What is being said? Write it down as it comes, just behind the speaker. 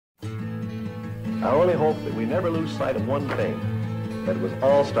I only hope that we never lose sight of one thing, that it was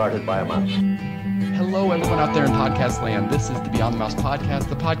all started by a mouse. Hello, everyone out there in podcast land. This is the Beyond the Mouse podcast,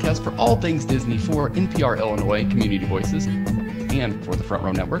 the podcast for all things Disney for NPR Illinois Community Voices and for the Front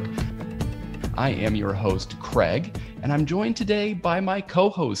Row Network. I am your host, Craig, and I'm joined today by my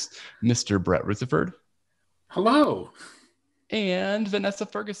co-host, Mr. Brett Rutherford. Hello. And Vanessa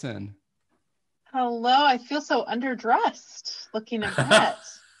Ferguson. Hello. I feel so underdressed looking at that.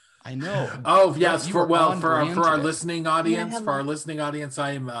 I know. Oh yes, for our listening audience,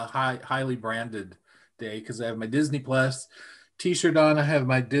 I am highly branded today because I have my Disney Plus T-shirt on. I have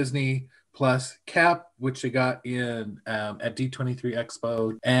my Disney Plus cap, which I got in at D23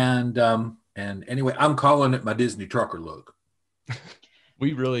 Expo, and anyway, I'm calling it my Disney trucker look.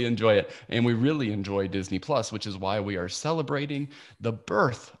 We really enjoy it, and we really enjoy Disney Plus, which is why we are celebrating the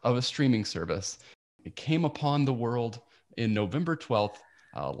birth of a streaming service. It came upon the world in November 12th.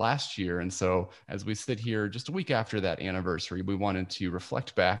 Last year. And so as we sit here just a week after that anniversary, we wanted to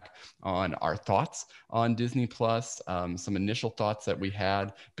reflect back on our thoughts on Disney Plus, some initial thoughts that we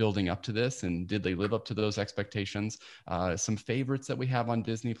had building up to this, and did they live up to those expectations? Some favorites that we have on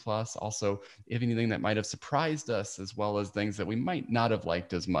Disney Plus, also if anything that might have surprised us, as well as things that we might not have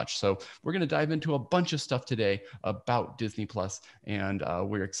liked as much. So we're going to dive into a bunch of stuff today about Disney Plus, and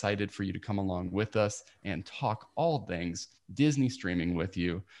we're excited for you to come along with us and talk all things Disney streaming with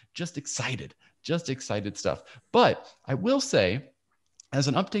you. Just excited stuff. But I will say, as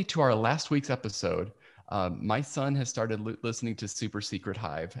an update to our last week's episode, my son has started listening to Super Secret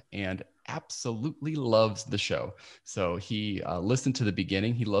Hive and absolutely loves the show. So he listened to the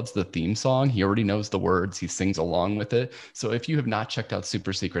beginning. He loves the theme song. He already knows the words. He sings along with it. So if you have not checked out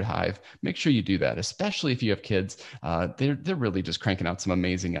Super Secret Hive, make sure you do that, especially if you have kids. They're really just cranking out some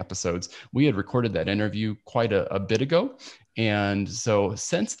amazing episodes. We had recorded that interview quite a bit ago. And so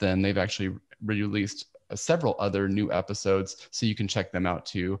since then, they've actually released several other new episodes, so you can check them out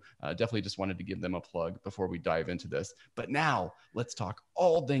too. Definitely just wanted to give them a plug before we dive into this. But now let's talk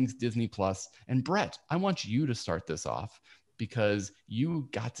all things Disney Plus. And Brett, I want you to start this off because you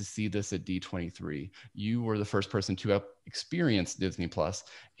got to see this at D23. You were the first person to have experienced Disney Plus,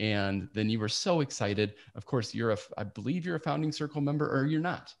 and then you were so excited. Of course, I believe you're a Founding Circle member, or you're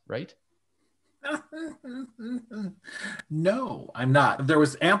not, right? No, I'm not. There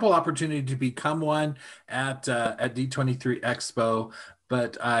was ample opportunity to become one at D23 Expo,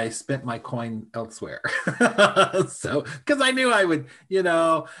 but I spent my coin elsewhere. So, because I knew I would,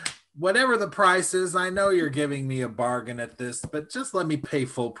 whatever the price is, I know you're giving me a bargain at this, but just let me pay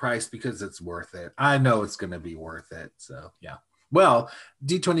full price because it's worth it. I know it's going to be worth it. So, yeah. Well,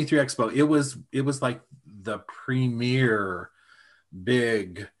 D23 Expo, it was like the premier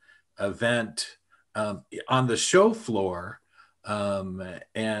big event on the show floor, and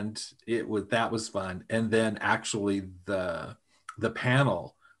that was fun. And then actually the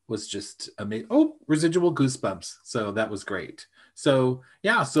panel was just amazing. Oh, residual goosebumps. So that was great. So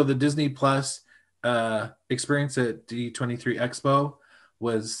yeah, so the Disney Plus experience at D23 Expo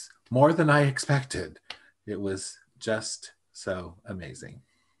was more than I expected. It was just so amazing.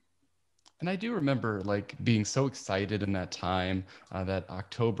 And I do remember being so excited in that time, that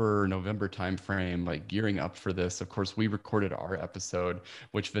October, November timeframe, gearing up for this. Of course, we recorded our episode,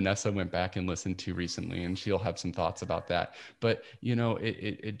 which Vanessa went back and listened to recently, and she'll have some thoughts about that. But,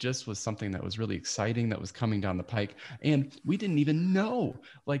 it just was something that was really exciting that was coming down the pike. And we didn't even know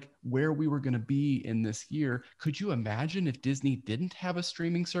where we were going to be in this year. Could you imagine if Disney didn't have a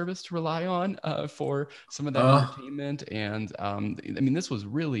streaming service to rely on for some of that entertainment? And this was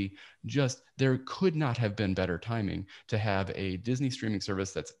really there could not have been better timing to have a Disney streaming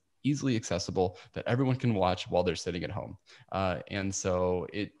service that's easily accessible, that everyone can watch while they're sitting at home. And so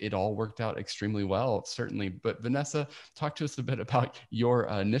it all worked out extremely well, certainly. But Vanessa, talk to us a bit about your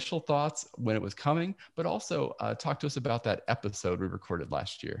initial thoughts when it was coming, but also talk to us about that episode we recorded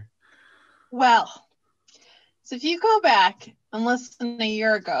last year. Well, so if you go back and listen a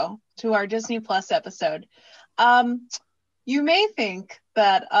year ago to our Disney Plus episode, you may think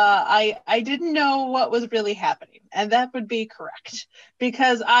that I didn't know what was really happening, and that would be correct,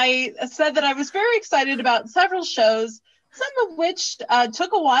 because I said that I was very excited about several shows, some of which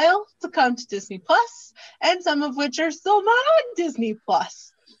took a while to come to Disney Plus, and some of which are still not on Disney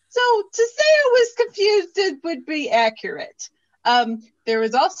Plus. So to say I was confused, it would be accurate. There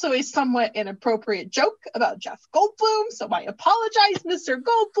was also a somewhat inappropriate joke about Jeff Goldblum, so I apologize, Mr.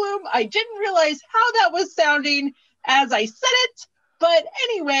 Goldblum. I didn't realize how that was sounding as I said it. But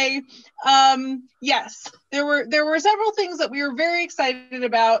anyway, yes, there were several things that we were very excited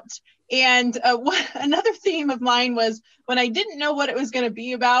about. And another theme of mine was when I didn't know what it was going to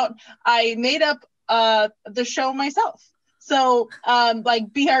be about, I made up the show myself. So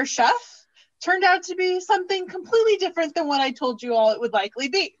like Be Our Chef turned out to be something completely different than what I told you all it would likely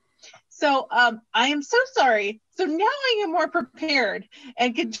be. So I am so sorry. So now I am more prepared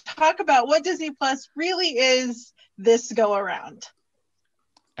and can talk about what Disney Plus really is this go around.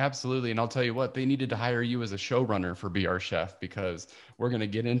 Absolutely. And I'll tell you what, they needed to hire you as a showrunner for Be Our Chef, because we're going to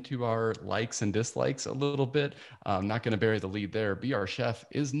get into our likes and dislikes a little bit. I'm not going to bury the lead there. Be Our Chef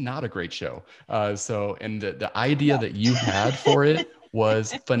is not a great show. And the idea that you had for it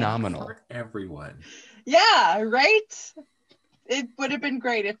was phenomenal. For everyone. Yeah, right? It would have been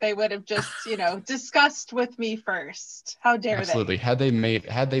great if they would have just, discussed with me first. How dare Absolutely. they? Had they made,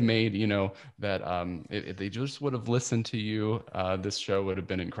 that if they just would have listened to you, this show would have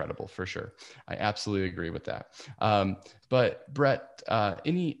been incredible for sure. I absolutely agree with that. But Brett,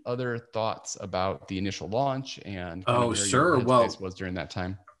 any other thoughts about the initial launch and kind of where sure. your headspace was during that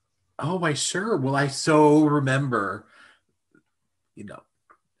time? I so remember,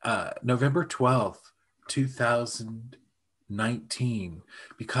 November 12th, 2019,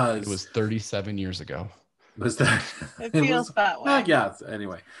 because it was 37 years ago. Was that? It feels that way. Yeah.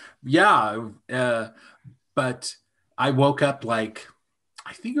 Anyway, but I woke up like,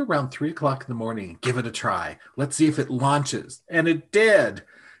 I think around 3:00 in the morning. Give it a try. Let's see if it launches, and it did.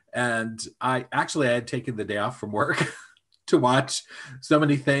 And I had taken the day off from work to watch so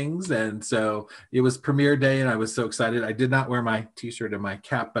many things, and so it was premiere day, and I was so excited. I did not wear my T-shirt and my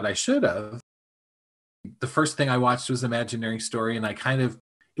cap, but I should have. The first thing I watched was Imaginary Story, and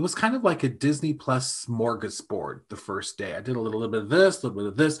it was kind of like a Disney Plus smorgasbord the first day. I did a little bit of this, a little bit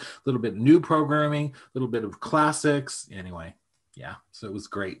of this, a little bit of new programming, a little bit of classics. Anyway, yeah, so it was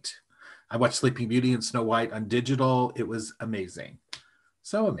great. I watched Sleeping Beauty and Snow White on digital. It was amazing.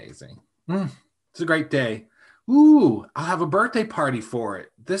 So amazing. It's a great day. Ooh, I'll have a birthday party for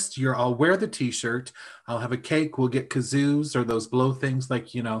it. This year, I'll wear the T-shirt. I'll have a cake. We'll get kazoos or those blow things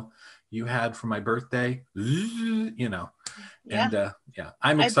like, you had for my birthday, Yeah. And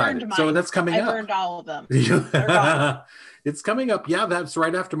I'm excited. So that's coming up. I burned all of them. It's coming up. Yeah, that's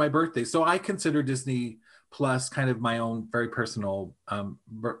right after my birthday. So I consider Disney Plus kind of my own very personal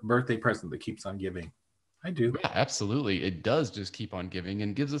birthday present that keeps on giving. I do. Yeah, absolutely. It does just keep on giving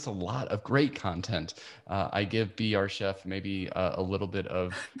and gives us a lot of great content. I give Be Our Chef maybe a little bit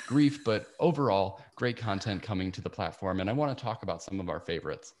of grief, but overall, great content coming to the platform. And I want to talk about some of our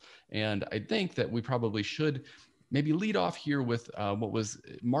favorites. And I think that we probably should maybe lead off here with what was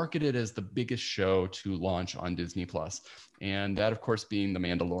marketed as the biggest show to launch on Disney Plus, and that, of course, being The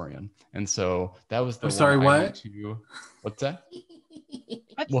Mandalorian. And so that was the. I'm sorry, what? What's that?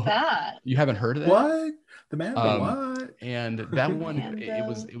 What's that? You haven't heard of that? What? The Mandalorian? What? And that one,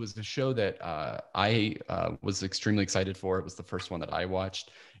 it was a show that I was extremely excited for. It was the first one that I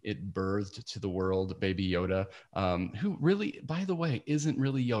watched. It birthed to the world Baby Yoda, who really, by the way, isn't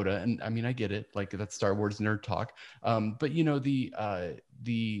really Yoda. And I mean, I get it, like that's Star Wars nerd talk. But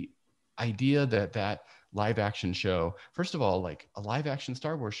the idea that live action show, first of all, like a live action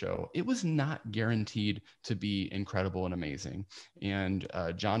Star Wars show, it was not guaranteed to be incredible and amazing. And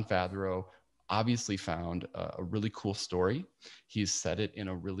Jon Favreau obviously found a really cool story. He's set it in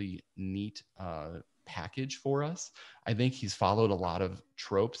a really neat package for us. I think he's followed a lot of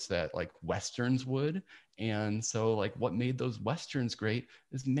tropes that like Westerns would. And so like what made those Westerns great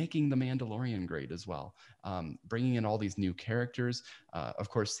is making The Mandalorian great as well. Bringing in all these new characters. Of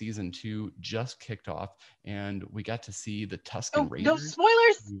course, season 2 just kicked off and we got to see the Tusken Raiders. No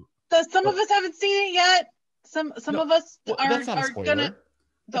spoilers. Some of us haven't seen it yet. Some of us are gonna.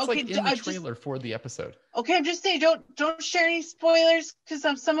 It's like in the trailer for the episode. Okay, I'm just saying, don't share any spoilers because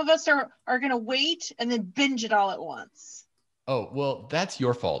some of us are gonna wait and then binge it all at once. Oh well, that's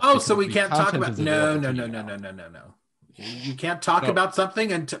your fault. Oh, so we can't talk about no. You can't talk about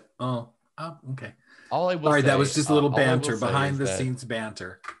something until okay. All I will Sorry, say, that was just a little banter, behind the scenes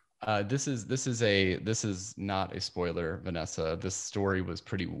banter. This is not a spoiler, Vanessa. This story was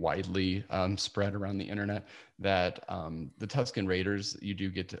pretty widely spread around the internet that the Tusken Raiders, you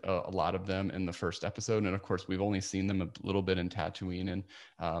do get a lot of them in the first episode. And of course, we've only seen them a little bit in Tatooine and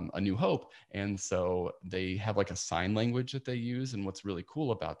A New Hope. And so they have like a sign language that they use. And what's really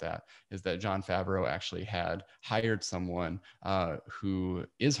cool about that is that Jon Favreau actually had hired someone who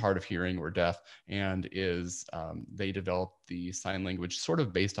is hard of hearing or deaf and they developed the sign language sort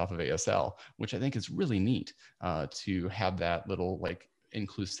of based off of ASL, which I think is really neat to have that little like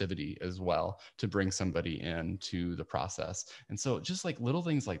inclusivity as well to bring somebody into the process. And so just like little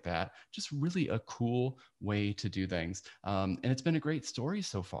things like that, just really a cool way to do things. And it's been a great story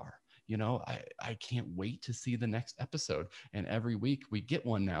so far. I can't wait to see the next episode. And every week we get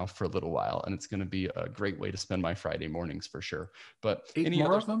one now for a little while, and it's going to be a great way to spend my Friday mornings for sure. But eight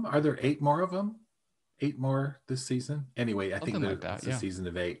more of them? Are there 8 more of them? 8 more this season? Anyway, I think it's a season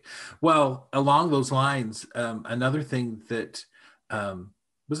of 8. Well, along those lines, another thing that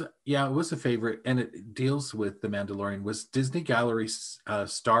it was a favorite, and it deals with The Mandalorian, was Disney Gallery's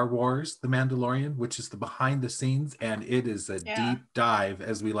Star Wars The Mandalorian, which is the behind the scenes, and it is a deep dive,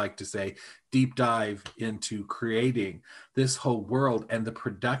 as we like to say, deep dive into creating this whole world and the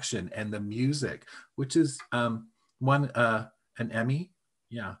production and the music, which is won an Emmy.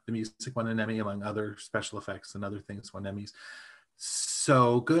 Yeah, the music won an Emmy, among other special effects and other things, won Emmys.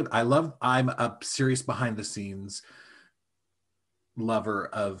 So good. I'm a serious behind the scenes lover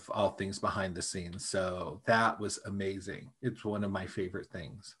of all things behind the scenes. So that was amazing. It's one of my favorite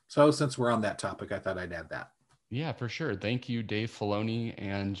things. So since we're on that topic, I thought I'd add that. Yeah, for sure. Thank you, Dave Filoni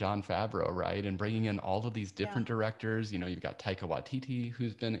and Jon Favreau, right? And bringing in all of these different directors. You've got Taika Waititi,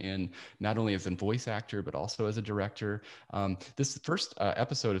 who's been in not only as a voice actor, but also as a director. This first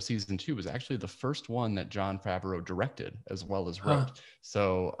episode of season 2 was actually the first one that Jon Favreau directed as well as wrote.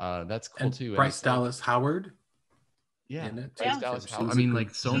 So that's cool too. Bryce Dallas Howard. Yeah, Dallas Howard. I mean,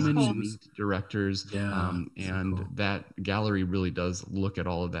 so many neat directors, and cool. That gallery really does look at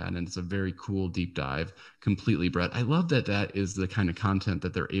all of that, and it's a very cool deep dive. Completely, Brett. I love that is the kind of content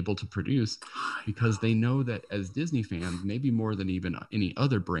that they're able to produce, because they know that as Disney fans, maybe more than even any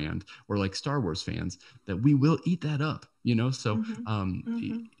other brand, or like Star Wars fans, that we will eat that up. So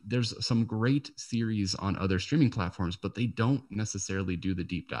there's some great series on other streaming platforms, but they don't necessarily do the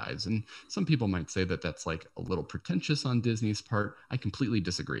deep dives. And some people might say that that's like a little pretentious on Disney's part. I completely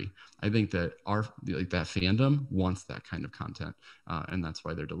disagree. I think that that fandom wants that kind of content, and that's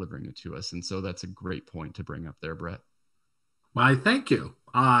why they're delivering it to us. And so that's a great point to bring up there, Brett. Why, thank you.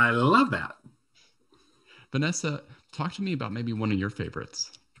 I love that. Vanessa, talk to me about maybe one of your favorites.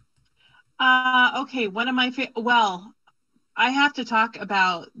 Okay, one of my I have to talk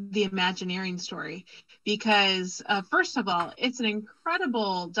about the Imagineering story, because first of all, it's an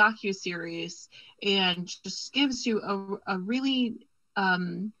incredible docuseries and just gives you a really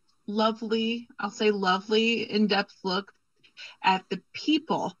lovely, in-depth look at the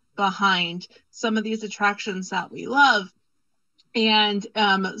people behind some of these attractions that we love. And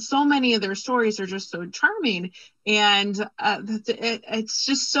so many of their stories are just so charming, and it's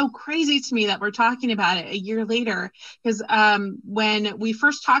just so crazy to me that we're talking about it a year later, because when we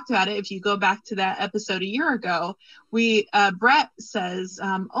first talked about it, if you go back to that episode a year ago, Brett says,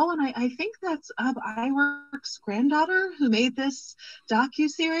 and I think that's Iwerk's granddaughter who made this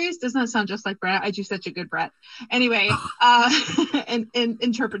docuseries. Doesn't that sound just like Brett? I do such a good Brett. Anyway, in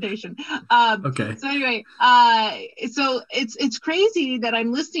interpretation. Okay. So anyway, so it's crazy that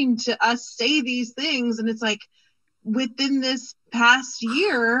I'm listening to us say these things, and it's like, within this past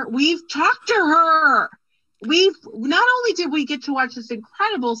year, we've talked to her. We've not only did we get to watch this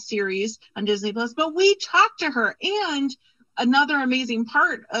incredible series on Disney Plus, but we talked to her. And another amazing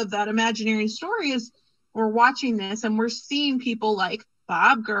part of that Imagineering story is we're watching this and we're seeing people like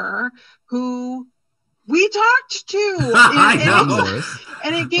Bob Gurr, who we talked to.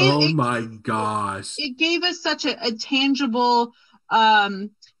 And it gave, my gosh. It gave us such a tangible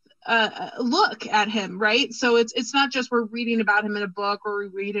look at him, right? So it's not just we're reading about him in a book, or we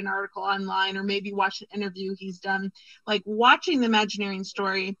read an article online, or maybe watch an interview he's done. Like watching the Imagineering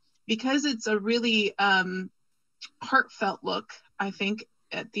story, because it's a really heartfelt look, I think,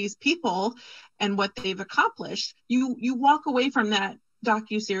 at these people and what they've accomplished. You walk away from that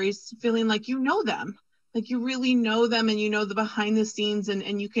docuseries feeling like you know them. Like you really know them, and you know the behind the scenes,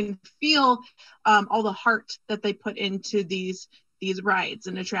 and you can feel all the heart that they put into these rides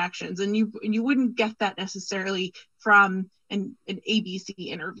and attractions, and you wouldn't get that necessarily from an ABC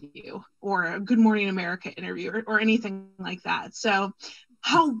interview or a Good Morning America interview or anything like that. So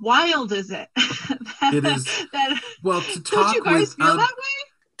how wild is it? It is. Well, to talk, don't you guys feel that way?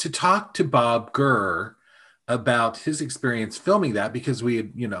 To talk to Bob Gurr about his experience filming that, because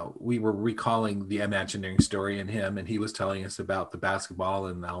we were recalling the Imagineering story and he was telling us about the basketball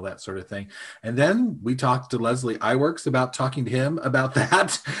and all that sort of thing. And then we talked to Leslie Iwerks about talking to him about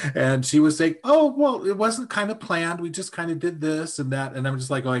that. And she was saying, oh, well, it wasn't kind of planned. We just kind of did this and that. And I'm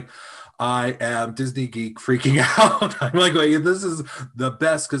just like going, I am Disney geek freaking out. I'm like, this is the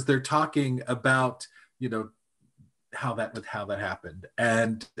best, because they're talking about, how that happened.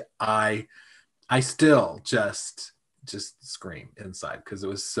 And I still just scream inside, because it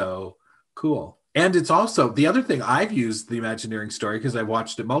was so cool. And it's also the other thing, I've used the Imagineering story because I've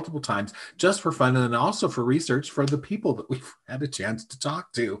watched it multiple times just for fun and then also for research for the people that we've had a chance to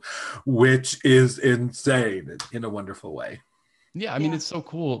talk to, which is insane in a wonderful way. Yeah, I mean, it's so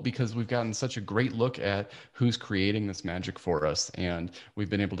cool because we've gotten such a great look at who's creating this magic for us. And we've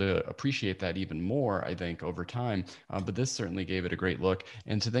been able to appreciate that even more, I think, over time. But this certainly gave it a great look.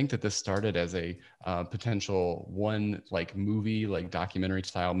 And to think that this started as a potential one like movie, like documentary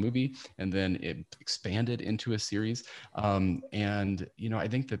style movie, and then it expanded into a series. And, you know, I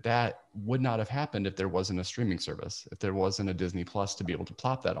think that that would not have happened if there wasn't a streaming service, if there wasn't a Disney Plus to be able to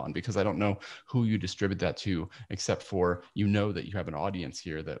plop that on, because I don't know who you distribute that to, except for, you know, that you have an audience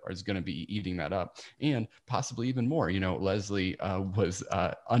here that is going to be eating that up, and possibly even more. You know, Leslie was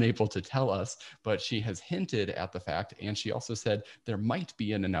unable to tell us, but she has hinted at the fact, and she also said there might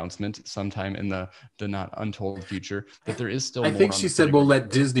be an announcement sometime in the not untold future that there is still I more. think she said we'll let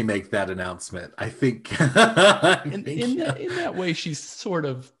Disney make that announcement. I think in that way, she's sort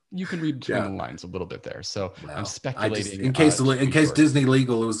of, you can read between the lines a little bit there. So well, I'm speculating. In case Disney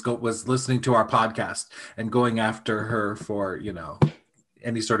Legal was listening to our podcast and going after her for, you know,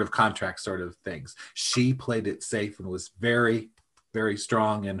 any sort of contract sort of things, she played it safe and was very, very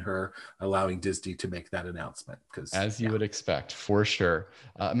strong in her allowing Disney to make that announcement. Because as you would expect, for sure,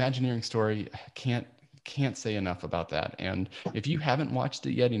 Imagineering story can't say enough about that. And if you haven't watched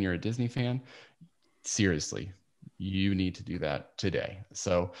it yet and you're a Disney fan, seriously, you need to do that today.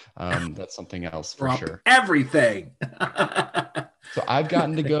 So that's something else for sure. Everything. So I've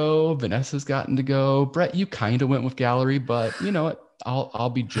gotten to go. Vanessa's gotten to go. Brett, you kind of went with gallery, but you know what?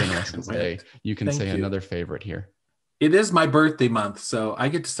 I'll be generous and say you can say another favorite here. It is my birthday month, so I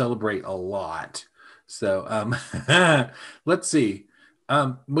get to celebrate a lot. So let's see.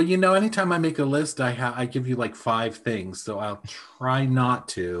 Well, you know, anytime I make a list, I give you like 5 things, so I'll try not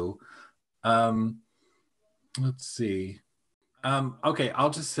to. Let's see. Okay, I'll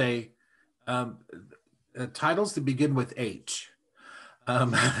just say titles to begin with H.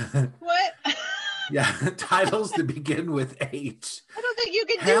 What? Yeah, titles to begin with H. I don't think you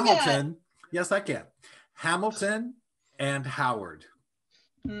can Hamilton. do that. Yes, I can. Hamilton and Howard.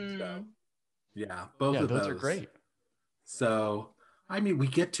 So, yeah, both of those are great. So, I mean, we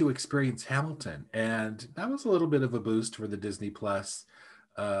get to experience Hamilton, and that was a little bit of a boost for the Disney Plus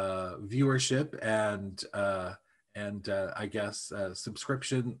viewership and I guess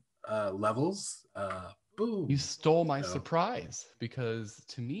subscription levels. Boom. You stole my surprise, because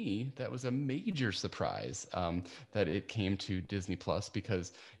to me that was a major surprise that it came to Disney Plus,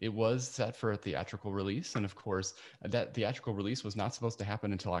 because it was set for a theatrical release, and of course that theatrical release was not supposed to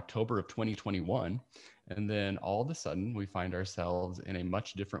happen until October of 2021. And then all of a sudden we find ourselves in a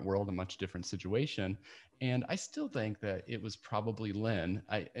much different world, a much different situation. And I still think that it was probably Lynn.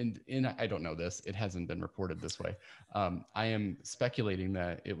 I don't know this. It hasn't been reported this way. I am speculating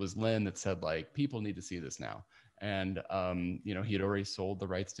that it was Lynn that said, like, people need to see this now. And, you know, he had already sold the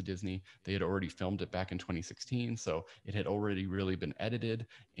rights to Disney. They had already filmed it back in 2016. So it had already really been edited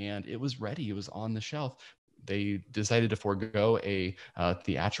and it was ready. It was on the shelf. They decided to forego a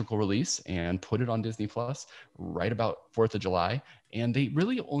theatrical release and put it on Disney Plus right about 4th of July. And they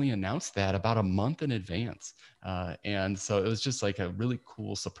really only announced that about a month in advance. And so it was just like a really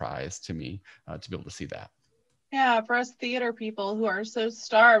cool surprise to me to be able to see that. Yeah, for us theater people who are so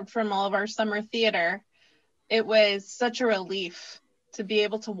starved from all of our summer theater, it was such a relief to be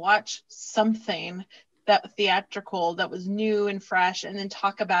able to watch something that theatrical that was new and fresh, and then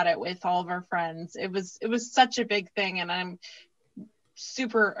talk about it with all of our friends. It was such a big thing, and I'm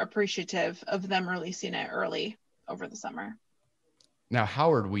super appreciative of them releasing it early over the summer. Now,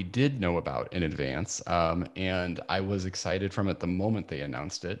 Howard, we did know about in advance, and I was excited from it the moment they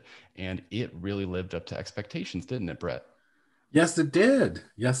announced it, and it really lived up to expectations, didn't it, Brett? Yes, it did.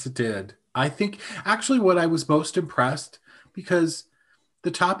 Yes, it did. I think actually what I was most impressed, because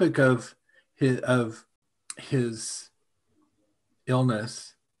the topic of his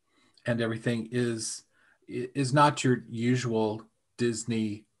illness and everything is not your usual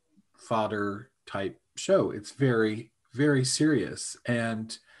Disney fodder type show. It's very, very serious.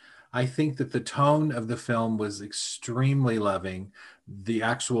 And I think that the tone of the film was extremely loving. The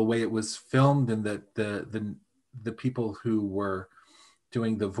actual way it was filmed, and that the people who were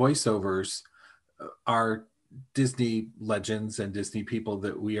doing the voiceovers are Disney legends and Disney people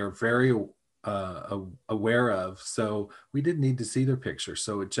that we are very aware of. So we didn't need to see their picture.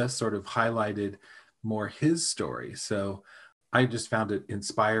 So it just sort of highlighted more his story. So I just found it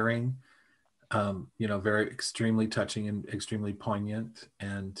inspiring, you know, very extremely touching and extremely poignant.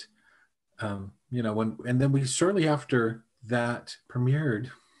 And, you know, and then we shortly after that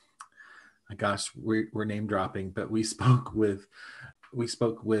premiered, my gosh, we're name dropping, but we spoke with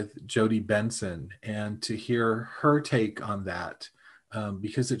Jodie Benson, and to hear her take on that,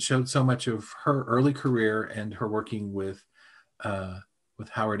 because it showed so much of her early career and her working with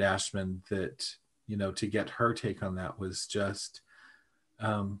Howard Ashman, that, you know, to get her take on that was just,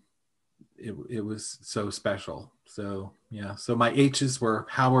 it was so special. So yeah, so my H's were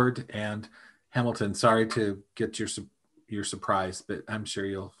Howard and Hamilton. Sorry to get your surprise, but I'm sure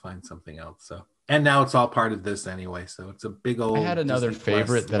you'll find something else. So, and now it's all part of this anyway, so it's a big old. I had another Disney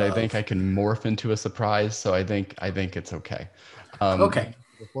favorite Plus that love. I think I can morph into a surprise, so I think it's okay. Okay.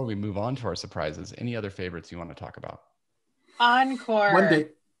 Before we move on to our surprises, any other favorites you want to talk about? Encore. One day.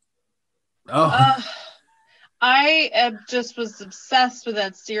 Oh. I just was obsessed with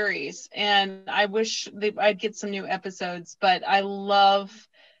that series, and I wish I'd get some new episodes, but I love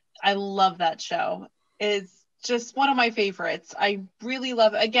that show. It's just one of my favorites. I really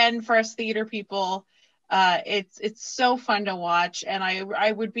love it. Again, for us theater people, it's so fun to watch, and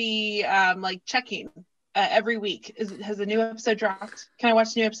I would be like checking every week. Has a new episode dropped? Can I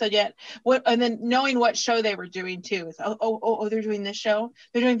watch the new episode yet? What? And then knowing what show they were doing too. It's, they're doing this show.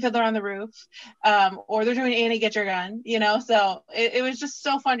 They're doing Fiddler on the Roof, or they're doing Annie Get Your Gun. You know, so it was just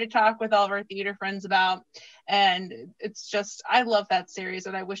so fun to talk with all of our theater friends about. And it's just, I love that series,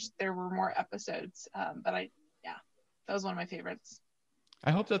 and I wish there were more episodes. But that was one of my favorites.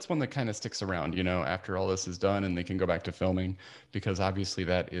 I hope that's one that kind of sticks around, you know, after all this is done and they can go back to filming, because obviously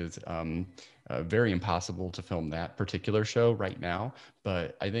that is very impossible to film that particular show right now.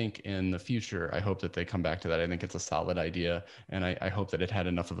 But I think in the future, I hope that they come back to that. I think it's a solid idea, and I hope that it had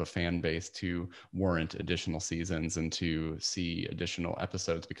enough of a fan base to warrant additional seasons and to see additional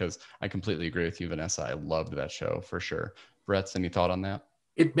episodes, because I completely agree with you, Vanessa. I loved that show for sure. Brett's, any thought on that?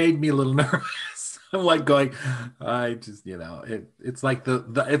 It made me a little nervous. I'm like going, I just, you know, it's like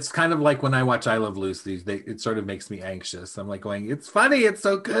it's kind of like when I watch I Love Lucy, it sort of makes me anxious. I'm like going, it's funny, it's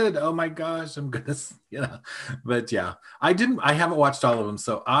so good. Oh my gosh, I'm gonna, you know. But yeah, I haven't watched all of them,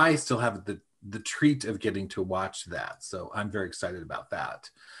 so I still have the treat of getting to watch that. So I'm very excited about that.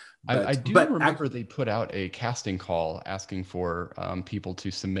 I do remember they put out a casting call asking for people to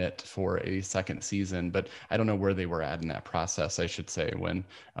submit for a second season, but I don't know where they were at in that process, I should say, when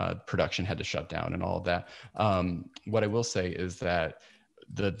production had to shut down and all of that. What I will say is that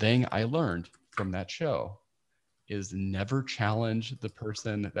the thing I learned from that show is never challenge the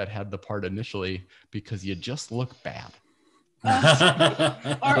person that had the part initially, because you just look bad.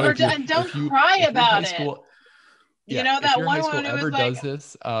 Or don't cry about it. Yeah, you know, if that your one high school ever like, does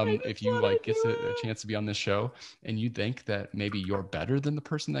this, if you like get a chance to be on this show and you think that maybe you're better than the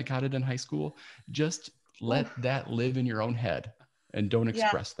person that got it in high school, just let that live in your own head and don't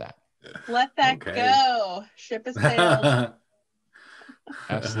express that. Let that go. Ship has sailed.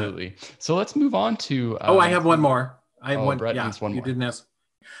 Absolutely. So let's move on to. I have one more. Brett needs one more. You didn't ask.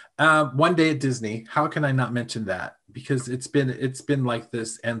 One Day at Disney. How can I not mention that? Because it's been like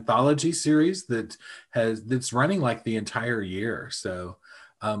this anthology series that's running like the entire year. So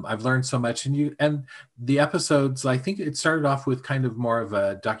I've learned so much, and the episodes, I think it started off with kind of more of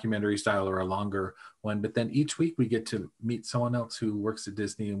a documentary style or a longer one, but then each week we get to meet someone else who works at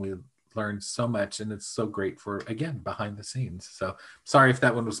Disney, and we learn so much, and it's so great for, again, behind the scenes. So sorry if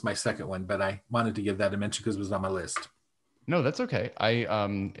that one was my second one, but I wanted to give that a mention because it was on my list. No, that's okay.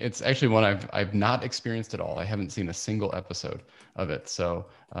 It's actually one I've not experienced at all. I haven't seen a single episode of it, so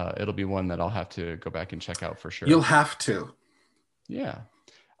it'll be one that I'll have to go back and check out for sure. You'll have to. Yeah.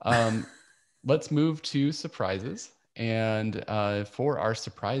 Let's move to surprises. And for our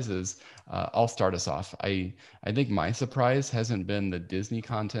surprises, I'll start us off. I think my surprise hasn't been the Disney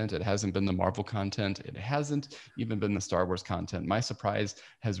content. It hasn't been the Marvel content. It hasn't even been the Star Wars content. My surprise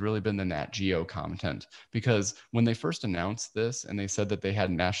has really been the Nat Geo content, because when they first announced this and they said that they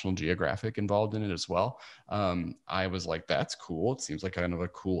had National Geographic involved in it as well, I was like, that's cool. It seems like kind of a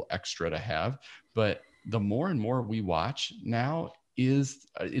cool extra to have. But the more and more we watch now,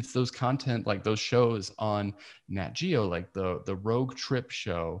 it's those content, like those shows on Nat Geo, like the Rogue Trip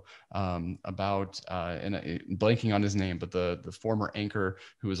show about and blanking on his name, but the former anchor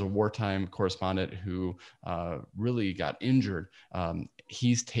who was a wartime correspondent who really got injured.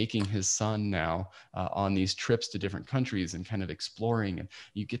 He's taking his son now on these trips to different countries and kind of exploring, and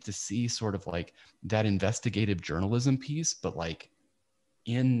you get to see sort of like that investigative journalism piece, but like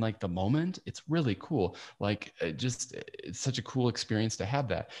in like the moment. It's really cool. Like it's such a cool experience to have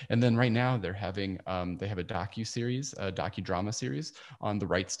that. And then right now they're having they have a docudrama series on The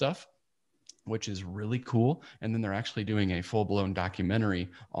Right Stuff, which is really cool. And then they're actually doing a full-blown documentary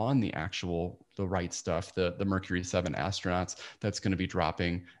on the the right stuff, the Mercury 7 astronauts, that's going to be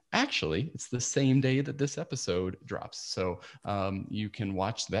dropping. Actually, it's the same day that this episode drops. So you can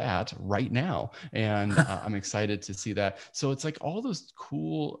watch that right now. And I'm excited to see that. So it's like all those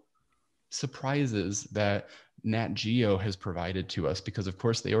cool surprises that Nat Geo has provided to us, because of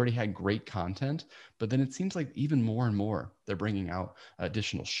course they already had great content, but then it seems like even more and more they're bringing out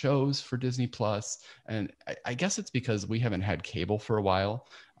additional shows for Disney Plus. And I guess it's because we haven't had cable for a while.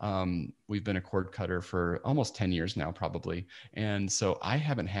 We've been a cord cutter for almost 10 years now, probably. And so I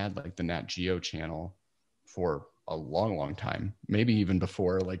haven't had like the Nat Geo channel for a long time, maybe even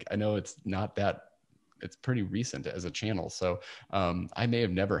before. Like, I know it's not that, it's pretty recent as a channel. So I may have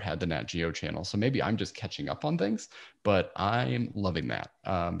never had the Nat Geo channel. So maybe I'm just catching up on things, but I'm loving that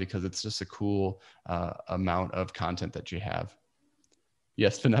because it's just a cool amount of content that you have.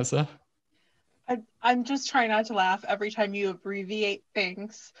 Yes, Vanessa? I'm just trying not to laugh every time you abbreviate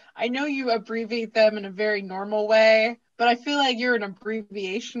things. I know you abbreviate them in a very normal way, but I feel like you're an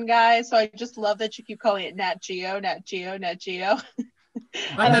abbreviation guy. So I just love that you keep calling it Nat Geo, Nat Geo, Nat Geo.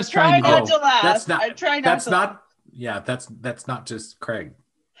 And I'm trying not to laugh. That's not. I'm trying not that's to not. laugh. Yeah, that's not just Craig.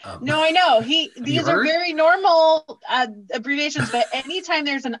 No, I know. These are heard? very normal abbreviations, but anytime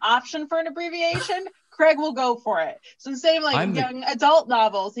there's an option for an abbreviation, Craig will go for it. So same like young adult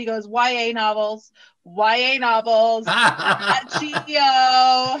novels, he goes YA novels, Nat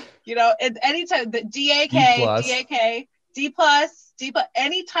Geo, you know, anytime the DAK, D plus,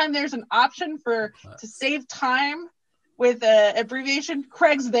 anytime there's an option to save time with an abbreviation,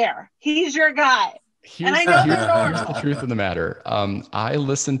 Craig's there. He's your guy. Here's the truth of the matter. I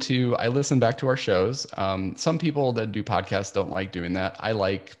listen back to our shows. Some people that do podcasts don't like doing that. I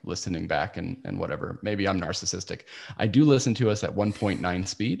like listening back and whatever. Maybe I'm narcissistic. I do listen to us at 1.9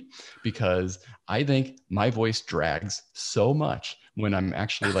 speed because I think my voice drags so much when I'm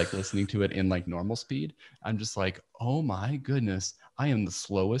actually like listening to it in like normal speed. I'm just like, oh my goodness, I am the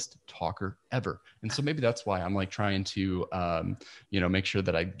slowest talker ever. And so maybe that's why I'm like trying to, make sure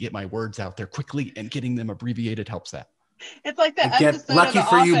that I get my words out there quickly, and getting them abbreviated helps that. It's like the episode lucky of The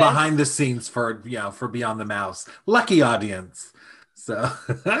for Office. You behind the scenes for Beyond the Mouse. Lucky audience. So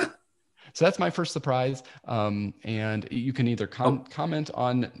that's my first surprise. And you can either comment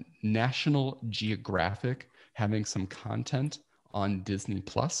on National Geographic having some content on Disney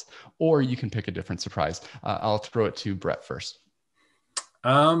Plus, or you can pick a different surprise. I'll throw it to Brett first.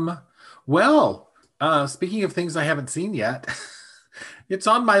 Speaking of things I haven't seen yet, it's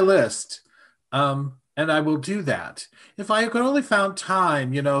on my list. And I will do that. If I could only found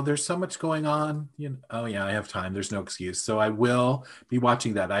time, there's so much going on. Oh yeah, I have time. There's no excuse. So I will be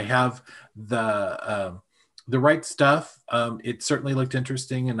watching that. I have the right stuff. It certainly looked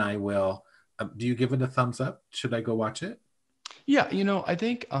interesting, and I will. Do you give it a thumbs up? Should I go watch it? Yeah, I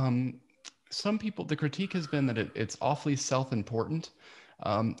think some people, the critique has been that it's awfully self-important.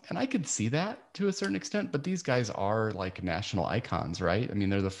 And I could see that to a certain extent, but these guys are like national icons, right? I mean,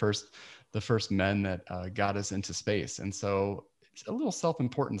 they're the first men that got us into space. And so a little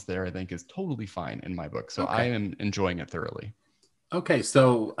self-importance there, I think, is totally fine in my book. So I am enjoying it thoroughly. Okay,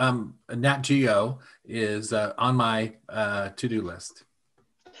 so Nat Geo is on my to-do list.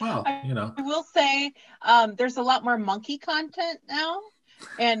 Well, I will say there's a lot more monkey content now,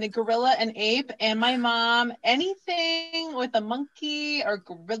 and the gorilla and ape. And my mom, anything with a monkey or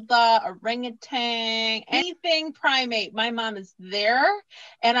gorilla, orangutan, anything primate, my mom is there.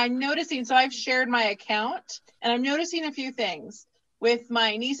 And I'm noticing, so I've shared my account, and I'm noticing a few things. With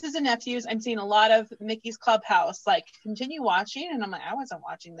my nieces and nephews, I'm seeing a lot of Mickey's Clubhouse, like continue watching. And I'm like, I wasn't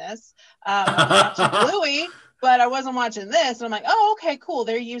watching this. I was watching Bluey, but I wasn't watching this. And I'm like, oh, okay, cool.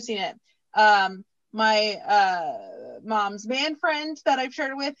 They're using it. My mom's man friend that I've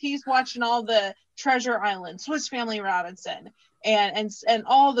shared with, he's watching all the Treasure Island, Swiss Family Robinson, and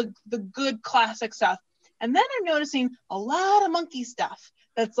all the good classic stuff. And then I'm noticing a lot of monkey stuff.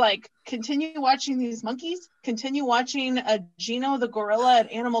 That's like, continue watching these monkeys, continue watching Gino the gorilla at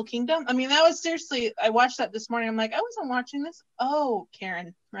Animal Kingdom. I mean, that was seriously, I watched that this morning. I'm like, I wasn't watching this. Oh,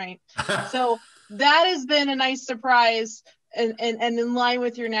 Karen, right. So that has been a nice surprise and in line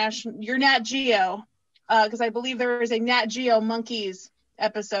with your Nat Geo, because I believe there is a Nat Geo Monkeys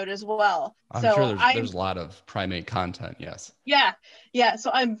episode as well. I'm sure there's a lot of primate content, yes. Yeah. So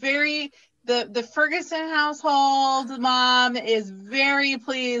I'm very... The Ferguson household mom is very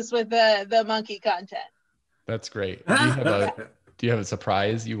pleased with the monkey content. That's great. Do you have a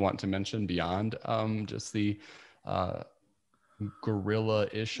surprise you want to mention beyond just the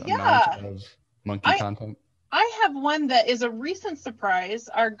gorilla-ish amount of monkey content? I have one that is a recent surprise.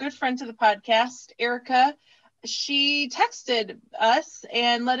 Our good friend to the podcast, Erica, she texted us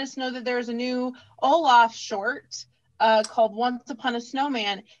and let us know that there's a new Olaf short called Once Upon a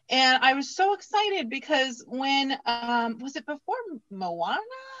Snowman. And I was so excited because when, was it before Moana,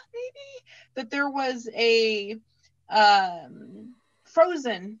 maybe? That there was a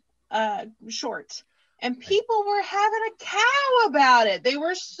Frozen short. And people were having a cow about it. They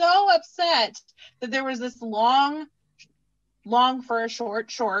were so upset that there was this long for a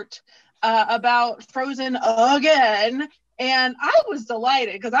short about Frozen again. And I was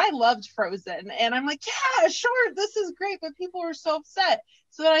delighted because I loved Frozen. And I'm like, yeah, sure, this is great. But people were so upset.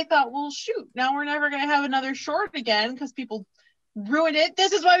 So then I thought, well, shoot, now we're never going to have another short again because people ruined it.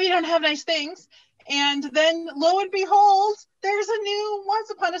 This is why we don't have nice things. And then lo and behold, there's a new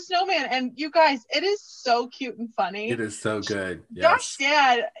Once Upon a Snowman. And you guys, it is so cute and funny. It is so good. Josh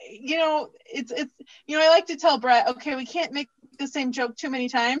Gad, it's I like to tell Brett, okay, we can't make the same joke too many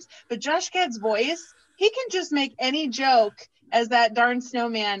times, but Josh Gad's voice, he can just make any joke as that darn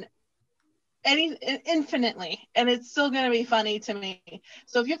snowman infinitely, and it's still going to be funny to me.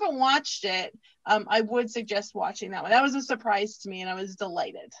 So if you haven't watched it, I would suggest watching that one. That was a surprise to me, and I was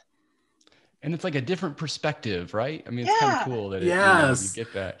delighted. And it's like a different perspective, right? I mean, it's kind of cool that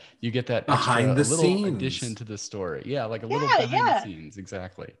you get that behind the little scenes addition to the story. Yeah, like a little behind the scenes,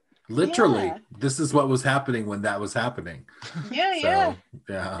 exactly. Literally, this is what was happening when that was happening. Yeah.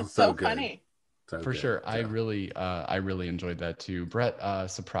 It's so good. funny. For sure. I really enjoyed that too. Brett,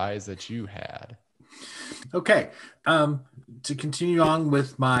 surprise that you had. Okay. To continue on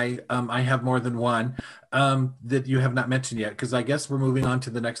with my, I have more than one that you have not mentioned yet, because I guess we're moving on to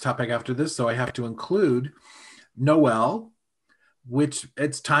the next topic after this. So I have to include Noelle, which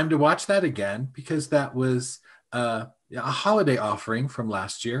it's time to watch that again, because that was a holiday offering from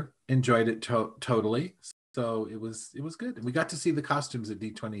last year. Enjoyed it totally. So it was good. We got to see the costumes at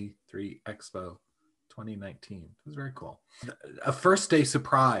D23 Expo 2019. It was very cool. A first day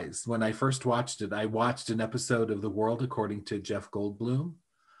surprise. When I first watched it, I watched an episode of The World According to Jeff Goldblum.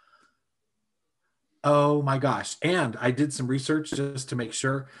 Oh my gosh. And I did some research just to make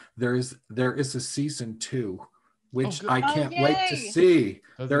sure there is a season 2, which I can't wait to see.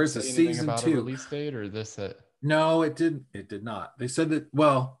 There is a season 2. About a release date, or this No, it did not. They said that,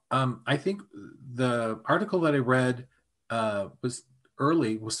 well, I think the article that I read was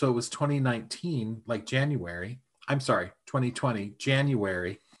early, so it was 2019, like January. I'm sorry, 2020,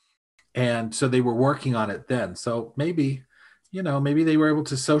 January. And so they were working on it then. So maybe they were able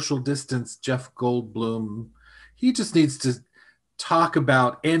to social distance Jeff Goldblum. He just needs to talk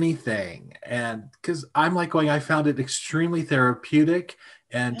about anything. And because I'm like going, I found it extremely therapeutic,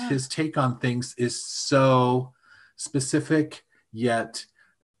 and his take on things is so specific yet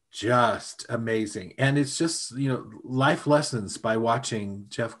just amazing. And it's just, life lessons by watching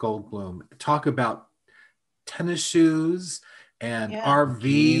Jeff Goldblum talk about tennis shoes and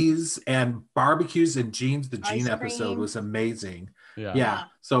RVs and barbecues and jeans. The jean episode was amazing. Yeah.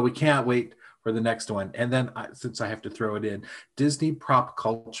 So we can't wait for the next one. And then since I have to throw it in, Disney Prop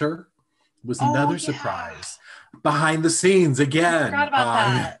Culture was another surprise. Behind the scenes again. I forgot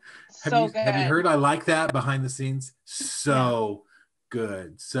about that. Have you heard? I like that behind the scenes. So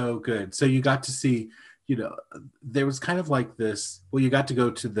good. So good. So you got to see, there was kind of like this, well, you got to go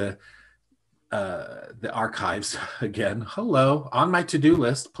to the archives again. Hello, on my to-do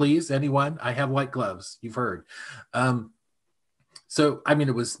list, please, anyone. I have white gloves. You've heard. So, I mean,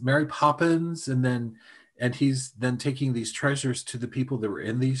 it was Mary Poppins, and he's then taking these treasures to the people that were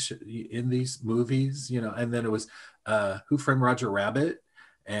in these movies, and then it was Who Framed Roger Rabbit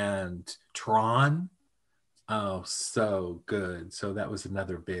and Tron. Oh, so good. So that was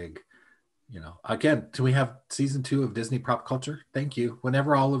another big, again, do we have season 2 of Disney Prop Culture? Thank you.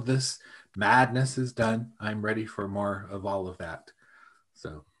 Whenever all of this madness is done, I'm ready for more of all of that.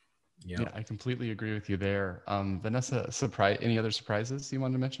 So, yeah, I completely agree with you there. Vanessa, any other surprises you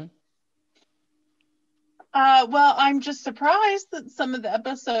wanted to mention? Well, I'm just surprised that some of the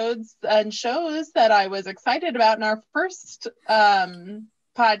episodes and shows that I was excited about in our first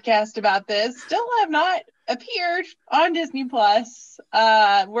podcast about this still have not appeared on Disney Plus.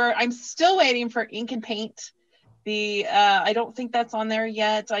 Where I'm still waiting for Ink and Paint. I don't think that's on there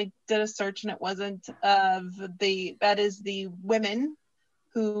yet. I did a search and it wasn't. That is the women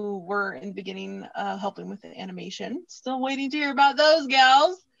who were in the beginning helping with the animation. Still waiting to hear about those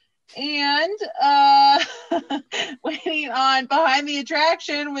gals. And waiting on Behind the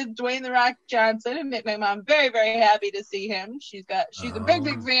Attraction with Dwayne "The Rock" Johnson, and make my mom very, very happy to see him. She's a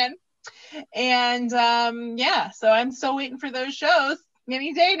big fan. And so I'm still waiting for those shows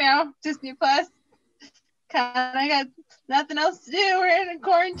any day now. Disney Plus. I got nothing else to do. We're in a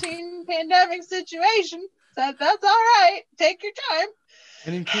quarantine pandemic situation. That's all right. Take your time.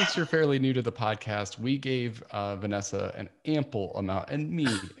 And in case you're fairly new to the podcast, we gave Vanessa an ample amount, and me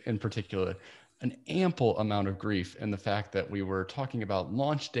in particular, an ample amount of grief in the fact that we were talking about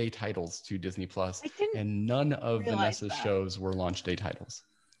launch day titles to Disney Plus, and none of Vanessa's shows were launch day titles.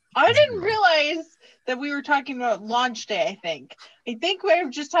 I didn't realize that we were talking about launch day. I think we were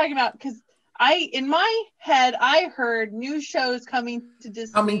just talking about, because in my head, I heard new shows coming to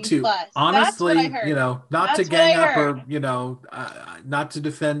Disney Plus. Honestly, that's what I heard. Not that's to gang up or, not to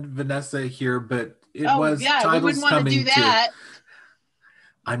defend Vanessa here, but it was titles we wouldn't want to do that.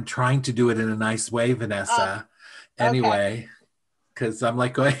 I'm trying to do it in a nice way, Vanessa. Anyway, because I'm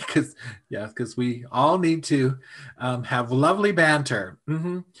like, because we all need to have lovely banter.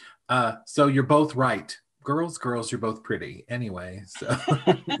 So you're both right. Girls, you're both pretty. Anyway, so.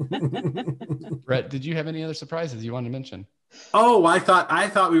 Brett, did you have any other surprises you wanted to mention? Oh, I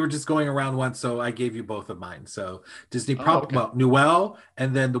thought we were just going around once, so I gave you both of mine. So Disney Prop, Noelle,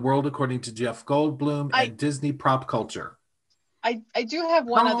 and then The World According to Jeff Goldblum, and Disney Prop Culture. I do have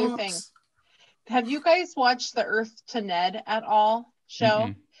one other thing. Have you guys watched the Earth to Ned at all show?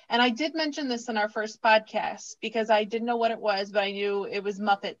 Mm-hmm. And I did mention this in our first podcast because I didn't know what it was, but I knew it was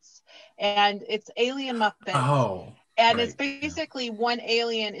Muppets, and it's Alien Muppets. Oh, and it's basically one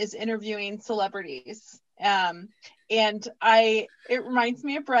alien is interviewing celebrities. And it reminds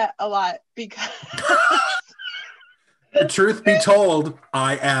me of Brett a lot because the truth be told,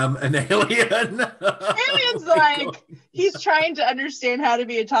 I am an alien. Alien's like, he's trying to understand how to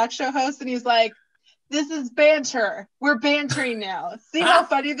be a talk show host, and he's like, this is banter. We're bantering now. See how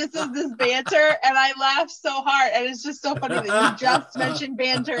funny this is, this banter? And I laughed so hard. And it's just so funny that you just mentioned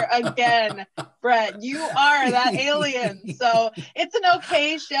banter again, Brett. You are that alien. So it's an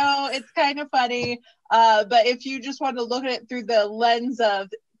okay show. It's kind of funny. But if you just want to look at it through the lens of,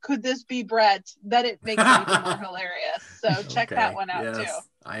 could this be Brett? Then it makes it even more hilarious. So check that one out too.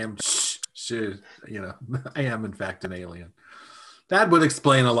 I am, I am in fact an alien. That would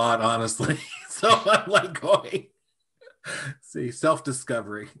explain a lot, honestly. So I'm like going,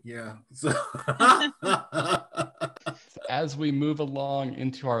 self-discovery. Yeah. So. As we move along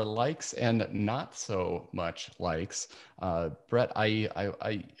into our likes and not so much likes, Brett,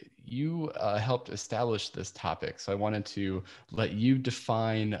 you helped establish this topic. So I wanted to let you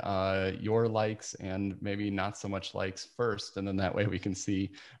define your likes and maybe not so much likes first. And then that way we can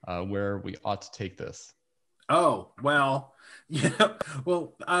see where we ought to take this. Oh, well, yeah.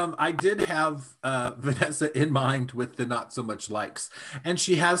 Well, I did have Vanessa in mind with the not so much likes. And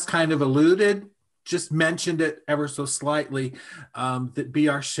she has kind of just mentioned it ever so slightly, that Be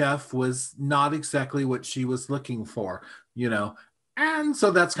Our Chef was not exactly what she was looking for, And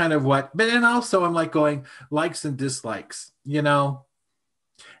so that's kind of but then also I'm like going likes and dislikes,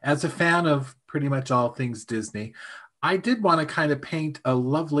 As a fan of pretty much all things Disney, I did want to kind of paint a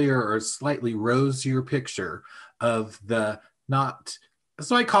lovelier or slightly rosier picture of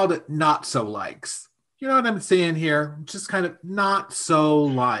so I called it not so likes. You know what I'm saying here? Just kind of not so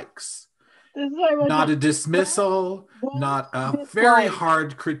likes. Not a dismissal, not a very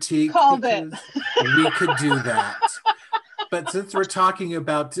hard critique. Called it. We could do that. But since we're talking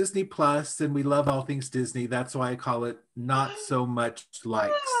about Disney Plus and we love all things Disney, that's why I call it not so much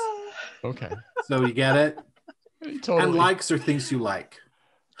likes. Okay. So you get it? Totally. And likes are things you like.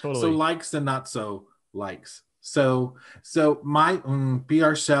 Totally. So likes and not so likes. So my Be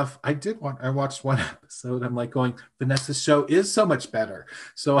Our Chef, I watched one episode. I'm like going, Vanessa's show is so much better.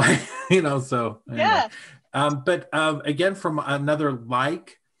 So anyway. Yeah. But again, from another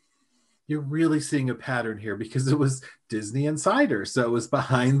you're really seeing a pattern here because it was Disney Insider. So it was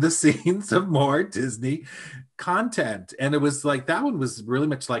behind the scenes of more Disney content. And it was like, that one was really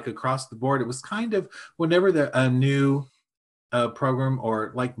much like across the board. It was kind of whenever a new program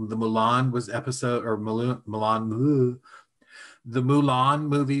or like the Mulan was episode or the Mulan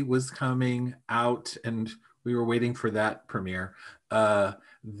movie was coming out and we were waiting for that premiere.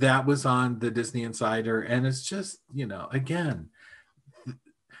 That was on the Disney Insider. And it's just, again,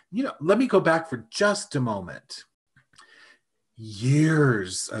 let me go back for just a moment.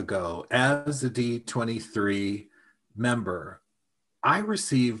 Years ago, as a D23 member, I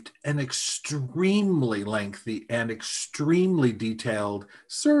received an extremely lengthy and extremely detailed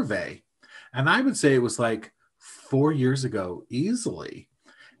survey. And I would say it was like 4 years ago, easily.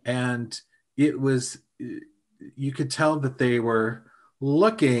 And it was, you could tell that they were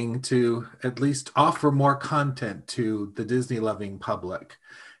looking to at least offer more content to the Disney loving public.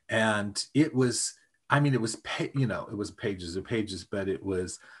 And it was, it was pages and pages, but it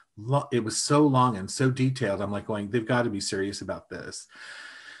was so long and so detailed. I'm like going, they've got to be serious about this.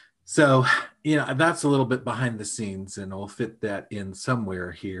 So, that's a little bit behind the scenes, and I'll fit that in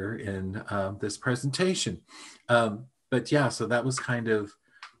somewhere here in this presentation. But yeah, so that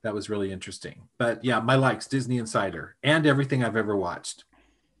was really interesting. But yeah, my likes, Disney Insider, and everything I've ever watched.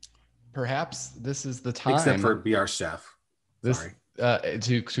 Perhaps this is the time. Except for Be Our Chef. Sorry.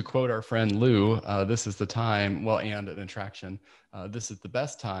 To quote our friend Lou, this is the time, and an attraction. This is the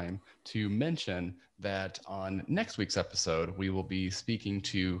best time to mention that on next week's episode, we will be speaking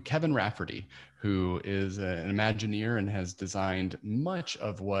to Kevin Rafferty, who is an Imagineer and has designed much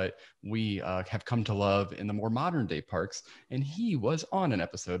of what we have come to love in the more modern day parks. And he was on an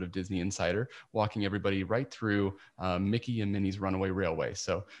episode of Disney Insider, walking everybody right through Mickey and Minnie's Runaway Railway.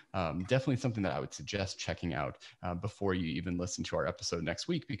 So definitely something that I would suggest checking out before you even listen to our episode next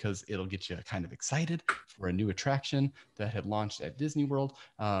week, because it'll get you kind of excited for a new attraction that had launched at Disney World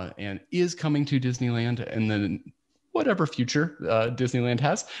and is coming to Disneyland, and then whatever future Disneyland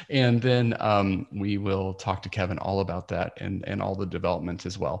has. And then we will talk to Kevin all about that and all the development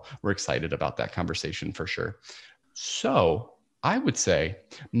as well. We're excited about that conversation for sure. So I would say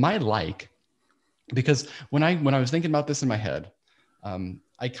because when I was thinking about this in my head,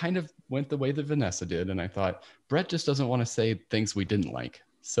 I kind of went the way that Vanessa did, and I thought Brett just doesn't want to say things we didn't like.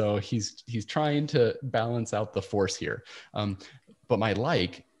 So he's trying to balance out the force here. But my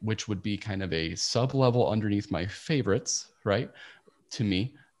which would be kind of a sub-level underneath my favorites, right? To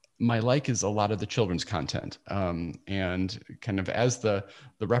me, my is a lot of the children's content. And kind of as the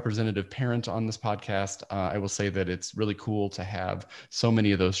representative parent on this podcast, I will say that it's really cool to have so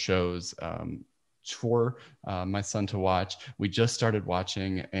many of those shows for my son to watch. We just started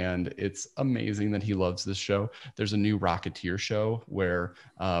watching, and it's amazing that he loves this show. There's a new Rocketeer show where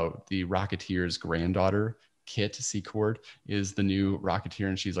the Rocketeer's granddaughter, Kit Secord, is the new Rocketeer,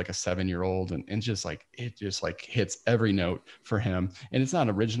 and she's like a 7-year-old, and it just hits every note for him. And it's not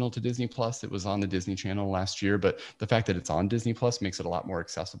original to Disney Plus. It was on the Disney Channel last year, but the fact that it's on Disney Plus makes it a lot more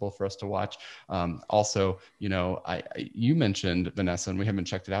accessible for us to watch. Also, you mentioned, Vanessa, and we haven't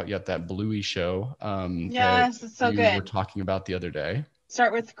checked it out yet, that Bluey show. Yes, it's so good. We were talking about the other day.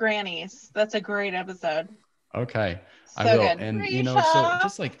 Start with Grannies. That's a great episode. Okay. So I will. good. And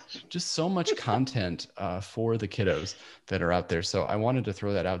so just so much content for the kiddos that are out there. So I wanted to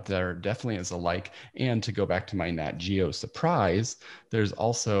throw that out there definitely as a and to go back to my Nat Geo surprise, there's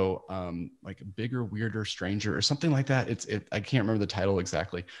also like Bigger, Weirder, Stranger or something like that. I can't remember the title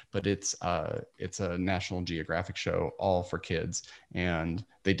exactly, but it's a National Geographic show all for kids. And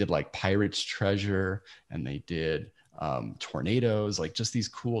they did like Pirate's Treasure, and they did tornadoes, like just these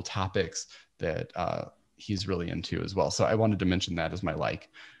cool topics that he's really into as well. So I wanted to mention that as my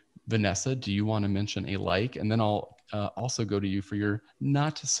Vanessa, do you want to mention a and then I'll also go to you for your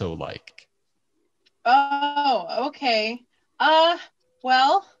not so Oh, okay.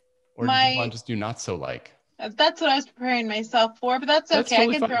 Well, or do you want to just do not so That's what I was preparing myself for, but that's okay.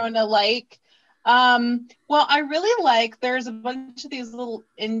 Totally I can fine. throw in a well, I really there's a bunch of these little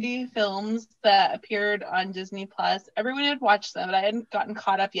indie films that appeared on Disney Plus. Everyone had watched them, but I hadn't gotten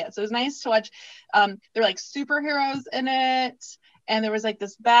caught up yet. So it was nice to watch. They're like superheroes in it. And there was like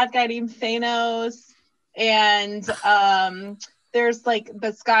this bad guy named Thanos. And there's like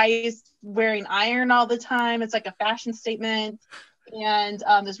this guy wearing iron all the time. It's like a fashion statement. And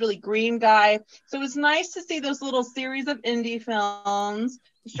this really green guy. So it was nice to see those little series of indie films,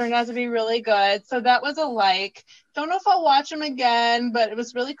 which turned out to be really good. So that was a Don't know if I'll watch them again, but it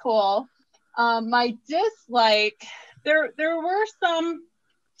was really cool. My dislike, there were some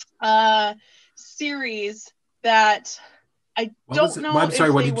series that I don't know. I'm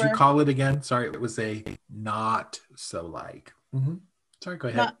sorry, what did you call it again? Sorry, it was a not so Mm-hmm. Sorry, go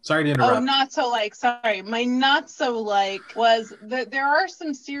ahead. Sorry to interrupt. Oh, not so sorry. My not so was that there are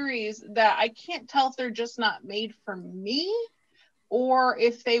some series that I can't tell if they're just not made for me or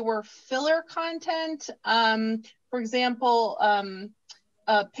if they were filler content. For example,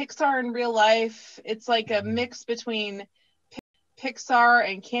 Pixar in real life, it's like a mix between Pixar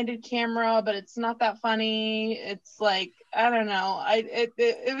and Candid Camera, but it's not that funny. It's I don't know.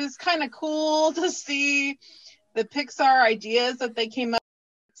 It was kind of cool to see the Pixar ideas that they came up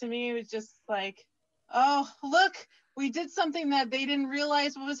with. To me, it was just oh, look, we did something that they didn't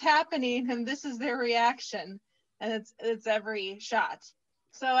realize what was happening, and this is their reaction, and it's every shot.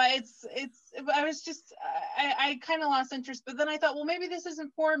 So I kind of lost interest, but then I thought, well, maybe this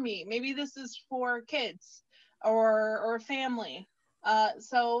isn't for me. Maybe this is for kids or family.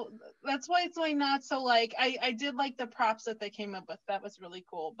 So that's why it's not so I did like the props that they came up with. That was really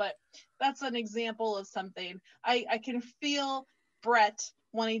cool. But that's an example of something. I can feel Brett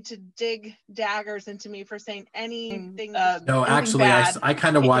wanting to dig daggers into me for saying anything. No, actually, bad. I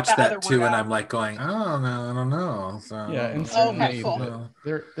kind of watched other that too, word and out. I'm like going, oh no, I don't know. So, Yeah, and so, certainly cool.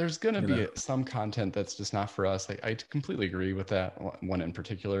 there's going to You be know. some content that's just not for us. I completely agree with that one in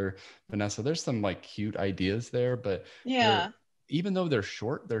particular, Vanessa. There's some like cute ideas there, but even though they're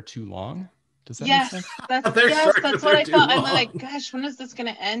short, they're too long. Does that make sense? That's short, what I thought. long. I'm like, gosh, when is this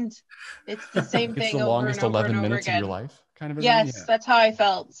going to end? It's the same It's thing the over longest and over 11 and over minutes again. of your life, kind of a yes, thing. that's how I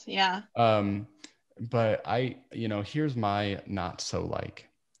felt. Yeah. But here's my not so like,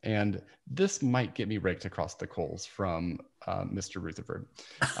 and this might get me raked across the coals from Mr. Rutherford.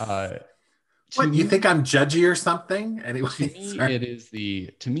 What, you think I'm judgy or something? Anyway,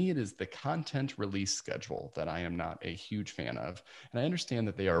 to me it is the content release schedule that I am not a huge fan of. And I understand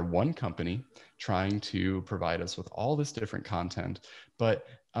that they are one company trying to provide us with all this different content. But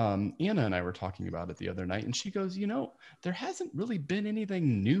Anna and I were talking about it the other night, and she goes, there hasn't really been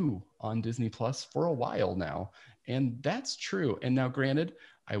anything new on Disney Plus for a while now. And that's true. And now, granted,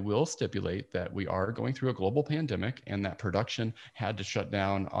 I will stipulate that we are going through a global pandemic and that production had to shut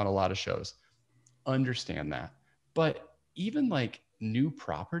down on a lot of shows. Understand that. But even like new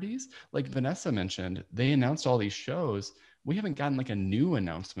properties, like Vanessa mentioned, they announced all these shows. We haven't gotten like a new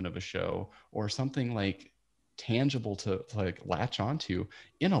announcement of a show or something like tangible to like latch onto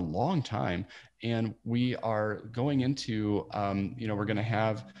in a long time. And we are going into, we're going to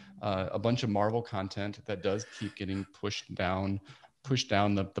have a bunch of Marvel content that does keep getting pushed down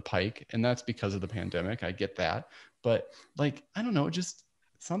the pike. And that's because of the pandemic. I get that. But like, I don't know, just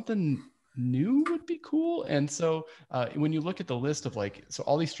something new would be cool. And so when you look at the list of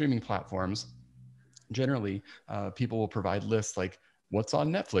all these streaming platforms, generally people will provide lists like what's on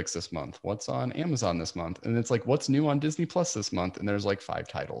Netflix this month, what's on Amazon this month, and it's like what's new on Disney Plus this month, and there's like 5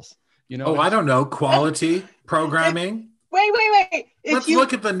 titles. I don't know, quality programming. Wait. Let's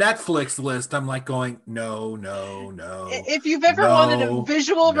look at the Netflix list. I'm like going, no. If you've ever wanted a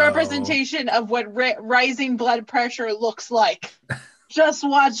visual representation of what rising blood pressure looks like, just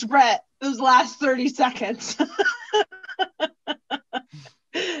watch Brett those last 30 seconds.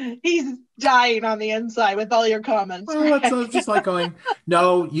 He's dying on the inside with all your comments. Well, it's just like going,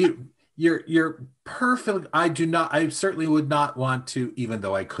 no, you're perfect. I certainly would not want to, even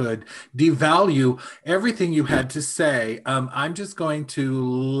though I could, devalue everything you had to say. I'm just going to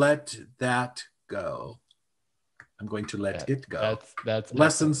let that go. I'm going to let it go. That's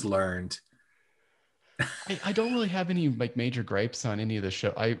lessons learned. I don't really have any like major gripes on any of the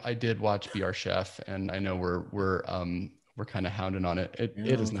show. I did watch Be Our Chef, and I know we're kind of hounding on it.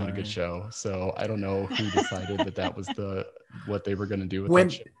 It is not a good show. So I don't know who decided that was what they were going to do with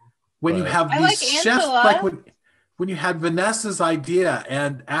that show. When you have these chefs, like when you had Vanessa's idea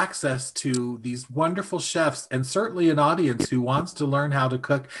and access to these wonderful chefs, and certainly an audience who wants to learn how to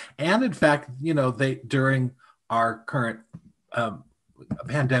cook, and in fact, during our current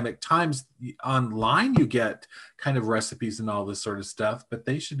pandemic times, online you get kind of recipes and all this sort of stuff, but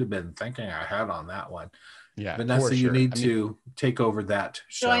they should have been thinking ahead on that one. Yeah, Vanessa, you need to take over that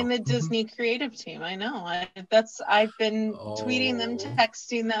show. Join the Disney creative team. I know. I've been tweeting them,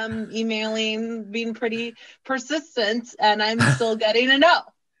 texting them, emailing, being pretty persistent, and I'm still getting a no.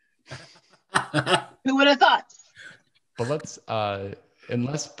 Who would have thought? But let's,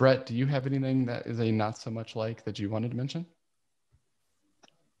 unless Brett, do you have anything that is a not so much like that you wanted to mention?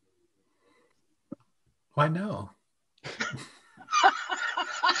 Why no?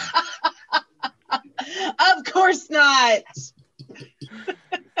 Of course not.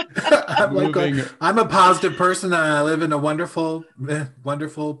 I'm a positive person, and I live in a wonderful,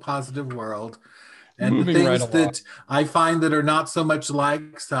 wonderful, positive world. And the things that I find that are not so much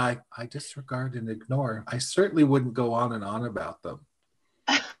likes, I disregard and ignore. I certainly wouldn't go on and on about them.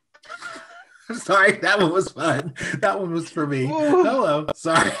 Sorry, that one was fun. That one was for me. Ooh. Hello.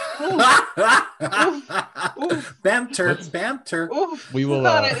 Sorry. Banter. Ooh. We will.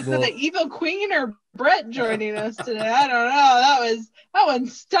 Is it the evil queen or Brett joining us today? I don't know. That one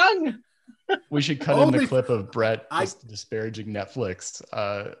stung. We should cut in the clip of Brett just disparaging Netflix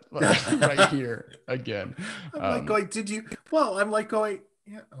right here again. I'm going, did you? Well, I'm like going,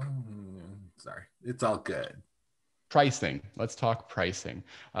 yeah. Sorry. It's all good. Pricing. Let's talk pricing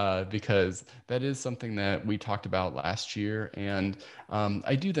because that is something that we talked about last year. And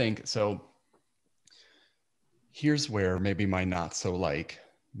I do think, so here's where maybe my not so like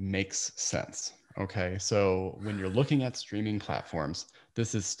makes sense. Okay. So when you're looking at streaming platforms,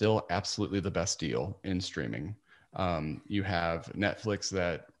 this is still absolutely the best deal in streaming. You have Netflix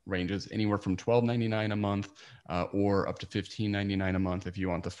that ranges anywhere from $12.99 a month or up to $15.99 a month if you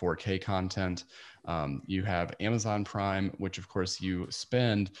want the 4K content. You have Amazon Prime, which of course you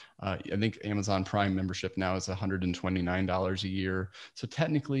spend, I think Amazon Prime membership now is $129 a year. So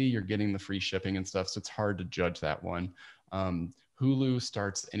technically you're getting the free shipping and stuff. So it's hard to judge that one. Hulu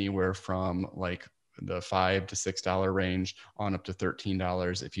starts anywhere from like the $5 to $6 range on up to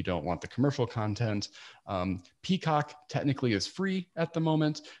 $13 if you don't want the commercial content. Peacock technically is free at the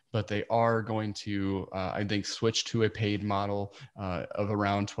moment, but they are going to, I think, switch to a paid model of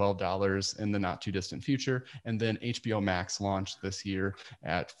around $12 in the not too distant future. And then HBO Max launched this year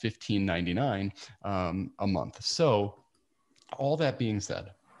at $15.99 a month. So all that being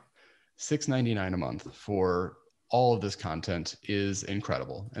said, $6.99 a month for all of this content is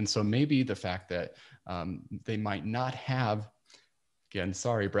incredible. And so maybe the fact that they might not have, again,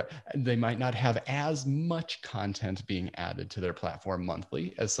 sorry, Brett, they might not have as much content being added to their platform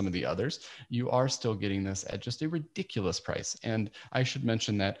monthly as some of the others. You are still getting this at just a ridiculous price. And I should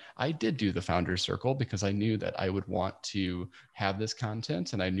mention that I did do the Founders Circle because I knew that I would want to have this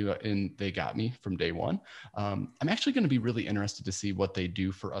content, and I knew, and they got me from day one. I'm actually going to be really interested to see what they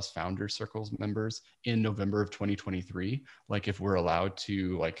do for us Founders Circles members in November of 2023. Like if we're allowed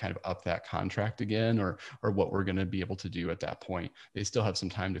to like kind of up that contract again, or what we're going to be able to do at that point. They still have some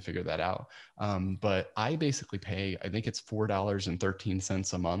time to figure that out. But I basically pay, I think it's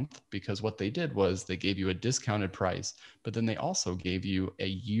 $4.13 a month, because what they did was they gave you a discounted price, but then they also gave you a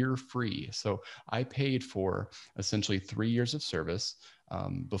year free. So I paid for essentially 3 years of service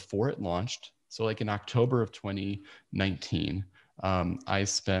before it launched. So like in October of 2019, I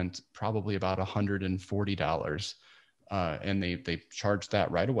spent probably about $140 and they charged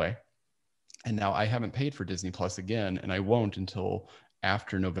that right away. And now I haven't paid for Disney Plus again, and I won't until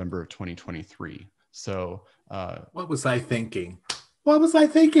after November of 2023. So what was I thinking? What was I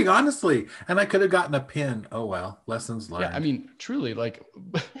thinking, honestly? And I could have gotten a pin. Oh, well, lessons learned. Yeah, I mean, truly, like,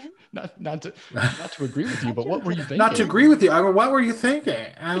 not to agree with you, but what were you thinking? Not to agree with you. I mean, what were you thinking?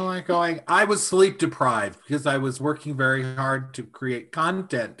 I'm like going, I was sleep deprived because I was working very hard to create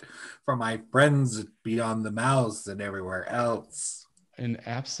content for my friends beyond the mouse and everywhere else. And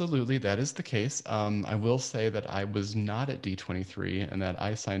absolutely, that is the case. I will say that I was not at D23 and that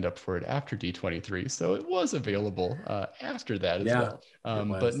I signed up for it after D23. So it was available after that as well.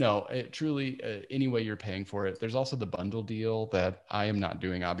 But no, it truly, any way you're paying for it. There's also the bundle deal that I am not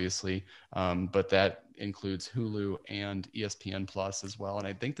doing, obviously, but that includes Hulu and ESPN Plus as well. And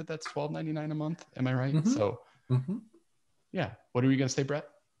I think that that's $12.99 a month. Am I right? Mm-hmm. So yeah. What are we going to say, Brett?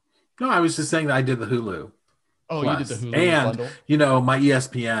 No, I was just saying that I did the Hulu. Oh, Plus. You did the Hulu and, bundle? You know, my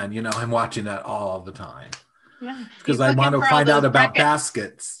ESPN, I'm watching that all the time. Yeah. Because I want to find out about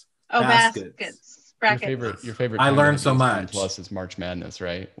baskets. Oh, baskets. Brackets. Your favorite I learned so ESPN much. Plus is March Madness,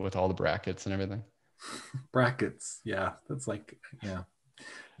 right? With all the brackets and everything. Brackets. Yeah. That's like, yeah.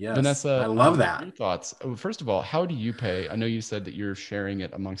 Yes. Vanessa, I love that. Your thoughts. First of all, how do you pay? I know you said that you're sharing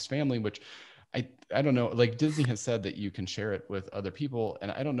it amongst family, which I don't know, like Disney has said that you can share it with other people.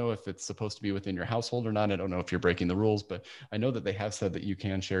 And I don't know if it's supposed to be within your household or not. I don't know if you're breaking the rules, but I know that they have said that you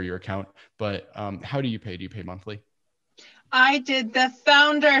can share your account. But how do you pay? Do you pay monthly? I did the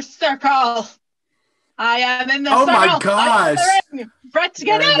Founder Circle. I am in the circle. Oh my gosh. Brett,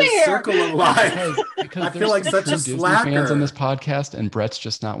 get out of here. Circle of life. Because I feel like such a Disney slacker. fans on this podcast, and Brett's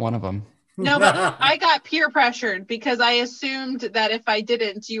just not one of them. No, but I got peer pressured because I assumed that if I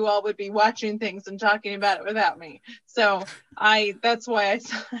didn't, you all would be watching things and talking about it without me. So that's why I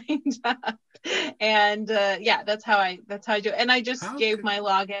signed up. And yeah, that's how I do it. And I just gave my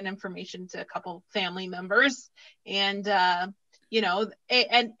login information to a couple family members, and and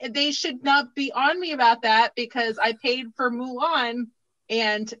they should not be on me about that because I paid for Mulan,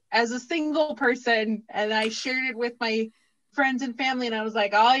 and as a single person, and I shared it with my friends and family, and I was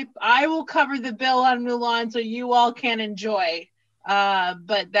like, I will cover the bill on Mulan so you all can enjoy.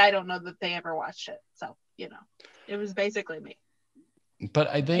 But I don't know that they ever watched it. So, it was basically me. But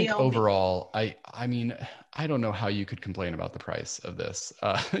I think overall, I mean, I don't know how you could complain about the price of this.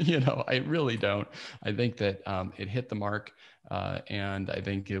 I really don't. I think that it hit the mark. And I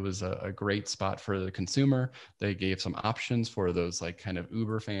think it was a great spot for the consumer. They gave some options for those like kind of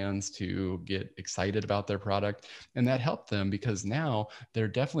Uber fans to get excited about their product. And that helped them because now they're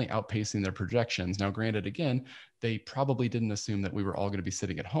definitely outpacing their projections. Now, granted, again, they probably didn't assume that we were all going to be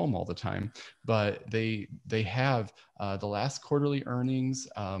sitting at home all the time, but they have the last quarterly earnings.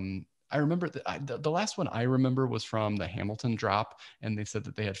 I remember the last one I remember was from the Hamilton drop, and they said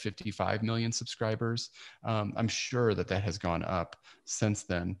that they had 55 million subscribers. I'm sure that has gone up since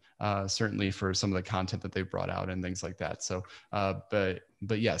then, certainly for some of the content that they brought out and things like that. So, but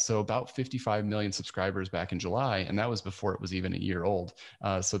yeah, so about 55 million subscribers back in July, and that was before it was even a year old.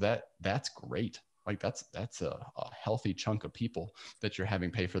 So that's great. Like that's a healthy chunk of people that you're having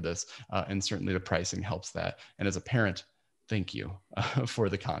pay for this, and certainly the pricing helps that. And as a parent, thank you for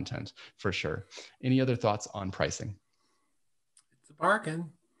the content for sure. Any other thoughts on pricing? It's a bargain.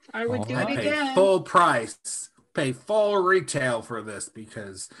 I would do it Pay again. full price, pay full retail for this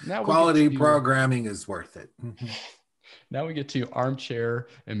because now quality programming is worth it. Now we get to Armchair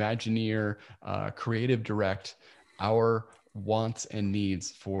Imagineer, Creative Direct, our wants and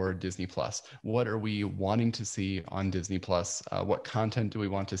needs for Disney Plus. What are we wanting to see on Disney Plus? What content do we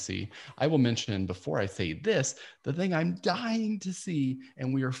want to see? I will mention before I say this, the thing I'm dying to see,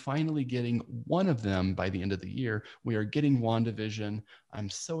 and we are finally getting one of them by the end of the year. We are getting WandaVision. I'm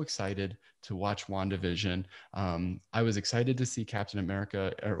so excited to watch WandaVision. I was excited to see Captain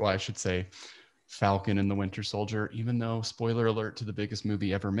America, or well, I should say Falcon and the Winter Soldier, even though, spoiler alert to the biggest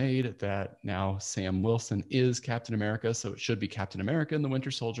movie ever made, that now Sam Wilson is Captain America. So it should be Captain America and the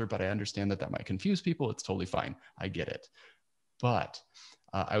Winter Soldier, but I understand that might confuse people. It's totally fine. I get it. But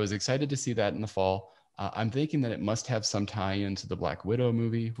I was excited to see that in the fall. I'm thinking that it must have some tie into the Black Widow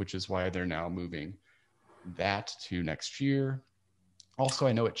movie, which is why they're now moving that to next year. Also,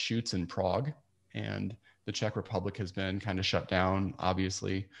 I know it shoots in Prague, and the Czech Republic has been kind of shut down,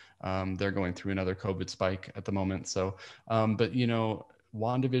 obviously. They're going through another COVID spike at the moment. So, but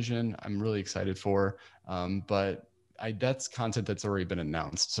WandaVision, I'm really excited for. But that's content that's already been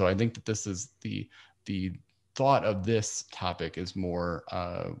announced. So I think that this is the thought of this topic is more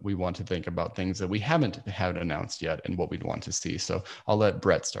we want to think about things that we haven't had announced yet and what we'd want to see. So I'll let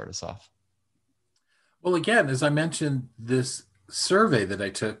Brett start us off. Well, again, as I mentioned, this survey that I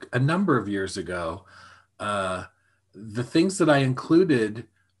took a number of years ago, the things that I included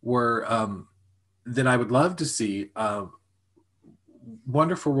were that I would love to see.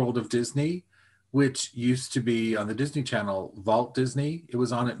 Wonderful World of Disney, which used to be on the Disney Channel, Vault Disney. It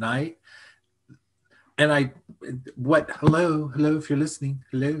was on at night. And hello, if you're listening,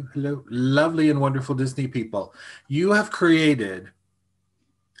 hello, lovely and wonderful Disney people. You have created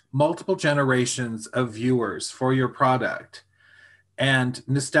multiple generations of viewers for your product. And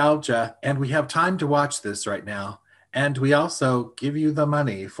nostalgia, and we have time to watch this right now, and we also give you the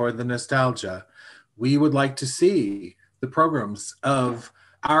money for the nostalgia. We would like to see the programs of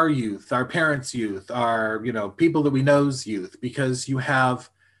our youth, our parents' youth, our people that we know's youth, because you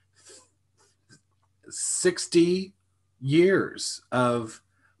have 60 years of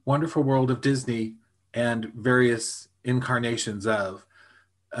Wonderful World of Disney and various incarnations of.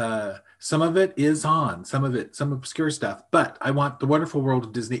 Some of it is on, some obscure stuff, but I want the Wonderful World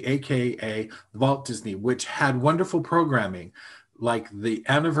of Disney, aka Vault Disney, which had wonderful programming like the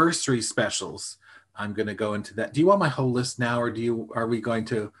anniversary specials. I'm going to go into that. Do you want my whole list now, or are we going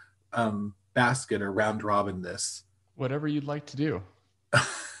to basket or round robin this? Whatever you'd like to do.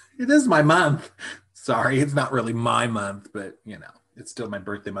 It is my month. Sorry, it's not really my month, but it's still my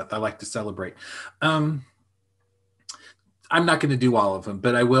birthday month. I like to celebrate. I'm not going to do all of them,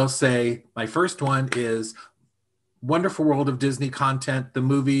 but I will say my first one is Wonderful World of Disney content, the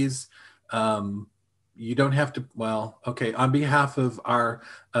movies. You don't have to, on behalf of our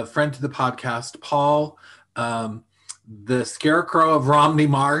friend to the podcast, Paul, the Scarecrow of Romney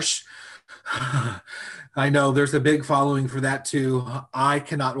Marsh. I know there's a big following for that too. I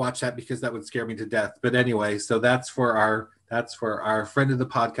cannot watch that because that would scare me to death. But anyway, so that's for our friend of the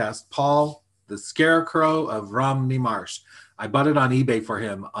podcast, Paul, the Scarecrow of Romney Marsh. I bought it on eBay for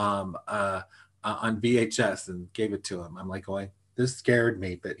him on VHS and gave it to him. I'm like going, this scared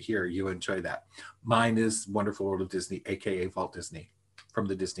me, but here, you enjoy that. Mine is Wonderful World of Disney, aka Vault Disney, from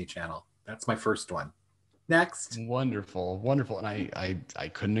the Disney Channel. That's my first one. Next. Wonderful. And I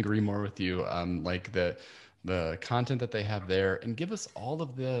couldn't agree more with you. Like the content that they have there, and give us all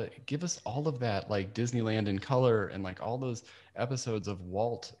of that, like Disneyland in color and like all those episodes of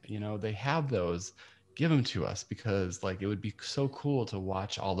Walt, they have those. Give them to us, because like it would be so cool to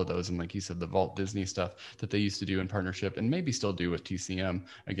watch all of those. And like you said, the Vault Disney stuff that they used to do in partnership and maybe still do with TCM.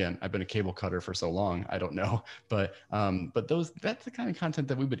 Again, I've been a cable cutter for so long, I don't know, but that's the kind of content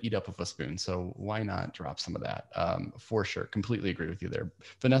that we would eat up with a spoon. So why not drop some of that? For sure. Completely agree with you there.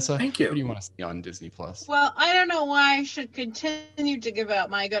 Vanessa, thank you. What do you want to see on Disney Plus? Well, I don't know why I should continue to give out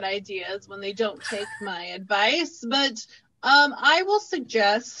my good ideas when they don't take my advice, but I will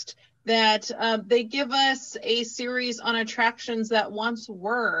suggest that they give us a series on attractions that once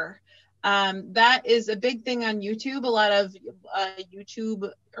were That is a big thing on YouTube. A lot of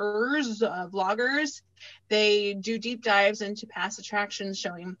YouTubers, vloggers, they do deep dives into past attractions,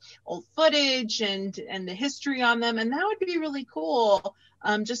 showing old footage and the history on them, and that would be really cool.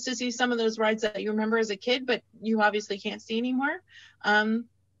 Just to see some of those rides that you remember as a kid, but you obviously can't see anymore.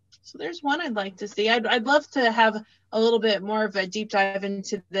 So there's one I'd like to see. I'd love to have a little bit more of a deep dive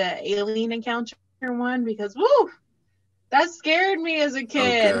into the alien encounter one, because woo, that scared me as a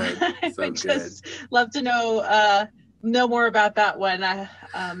kid. I would just love to know more about that one,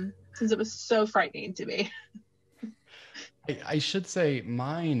 since it was so frightening to me. I should say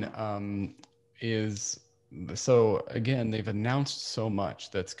mine is, so again, they've announced so much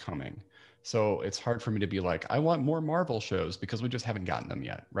that's coming. So it's hard for me to be like, I want more Marvel shows, because we just haven't gotten them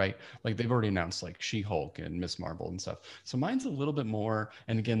yet, right? Like they've already announced like She-Hulk and Miss Marvel and stuff. So mine's a little bit more,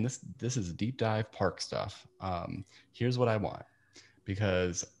 and again, this is deep dive park stuff. Here's what I want,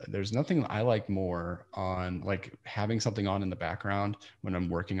 because there's nothing I like more on like having something on in the background when I'm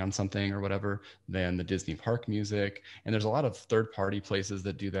working on something or whatever than the Disney park music. And there's a lot of third-party places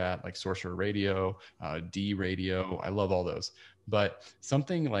that do that, like Sorcerer Radio, D Radio. I love all those. But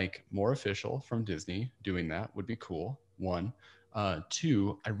something like more official from Disney doing that would be cool. One.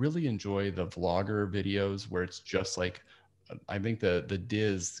 Two, I really enjoy the vlogger videos where it's just like, I think the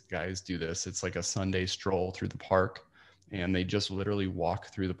Diz guys do this. It's like a Sunday stroll through the park, and they just literally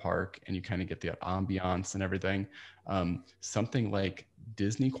walk through the park, and you kind of get the ambiance and everything. Something like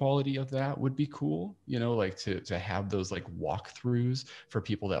Disney quality of that would be cool, you know, like to have those like walkthroughs for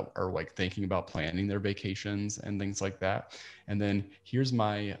people that are like thinking about planning their vacations and things like that. And then here's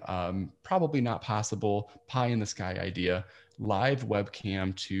my probably not possible pie in the sky idea: live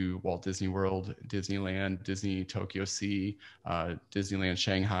webcam to Walt Disney World, Disneyland, Disney Tokyo Sea, Disneyland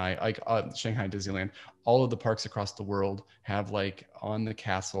Shanghai, like Shanghai Disneyland, all of the parks across the world have like on the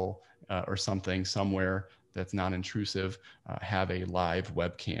castle or something somewhere that's not intrusive, have a live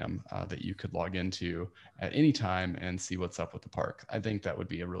webcam that you could log into at any time and see what's up with the park. I think that would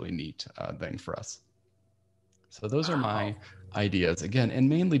be a really neat thing for us. So those are my ideas, again, and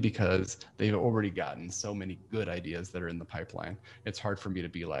mainly because they've already gotten so many good ideas that are in the pipeline. It's hard for me to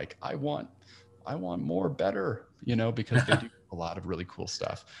be like, I want more better, you know, because they do a lot of really cool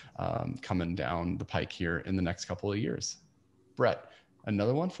stuff coming down the pike here in the next couple of years. Brett,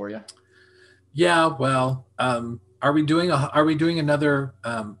 another one for you? Yeah, well, are we doing another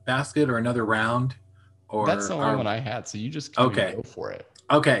basket or another round? Or that's the only one I had, so you just go for it.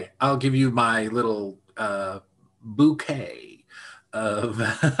 Okay, I'll give you my little bouquet of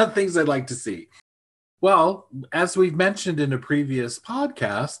things I'd like to see. Well, as we've mentioned in a previous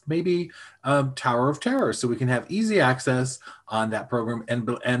podcast, maybe Tower of Terror, so we can have easy access on that program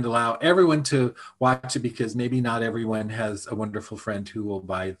and allow everyone to watch it, because maybe not everyone has a wonderful friend who will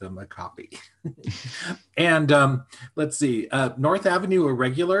buy them a copy. And let's see, North Avenue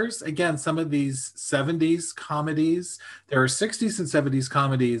Irregulars. Again, some of these 70s comedies. There are 60s and 70s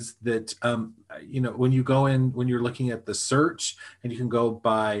comedies that, you know, when you go in, when you're looking at the search, and you can go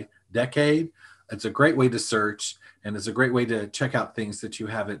by decade, it's a great way to search, and it's a great way to check out things that you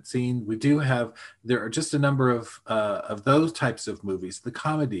haven't seen. There are just a number of those types of movies, the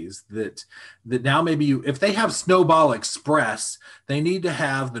comedies that now maybe if they have Snowball Express, they need to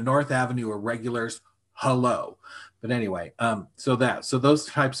have the North Avenue Irregulars. Hello. But anyway, so those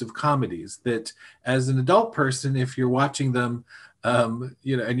types of comedies that as an adult person, if you're watching them,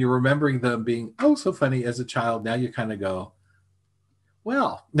 you know, and you're remembering them being, oh, so funny as a child, now you kind of go,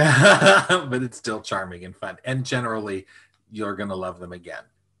 well, but it's still charming and fun. And generally, you're going to love them again.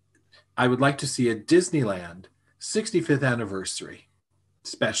 I would like to see a Disneyland 65th anniversary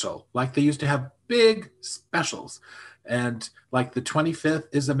special. Like they used to have big specials. And like the 25th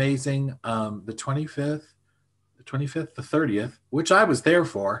is amazing. The 25th, the 30th, which I was there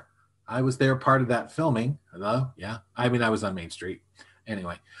for. I was there part of that filming. Hello? Yeah. I mean, I was on Main Street.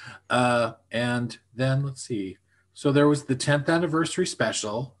 Anyway. And then let's see. So there was the 10th anniversary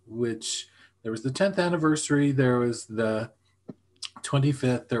special, which there was the 10th anniversary, there was the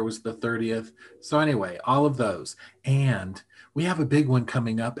 25th, there was the 30th. So anyway, all of those. And we have a big one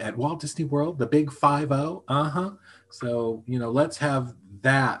coming up at Walt Disney World, the big 5-0. So, you know, let's have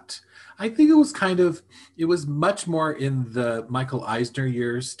that. I think it was much more in the Michael Eisner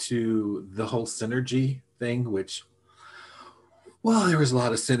years to the whole synergy thing, which, well, there was a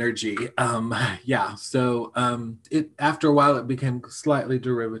lot of synergy. Yeah. So after a while, it became slightly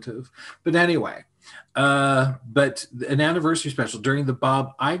derivative. But anyway, but an anniversary special during the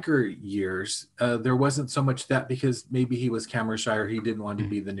Bob Iger years, there wasn't so much that, because maybe he was camera shy, or he didn't want to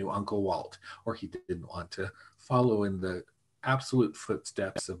be the new Uncle Walt, or he didn't want to follow in the absolute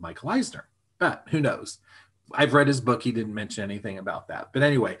footsteps of Michael Eisner. But who knows? I've read his book. He didn't mention anything about that. But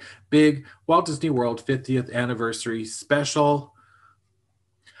anyway, big Walt Disney World 50th anniversary special.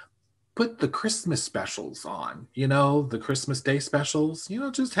 Put the Christmas specials on, the Christmas Day specials,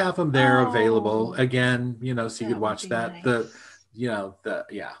 just have them there available again, so you could watch that. Nice.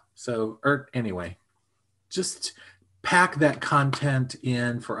 So, or anyway, just pack that content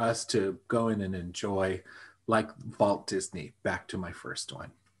in for us to go in and enjoy, like Walt Disney. Back to my first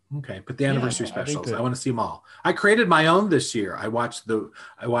one. Okay, but the anniversary specials, I want to see them all. I created my own this year. I watched the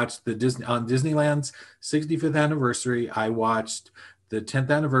Disney on Disneyland's 65th anniversary. I watched the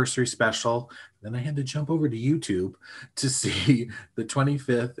 10th anniversary special. Then I had to jump over to YouTube to see the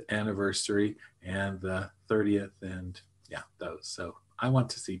 25th anniversary and the 30th, and those. So I want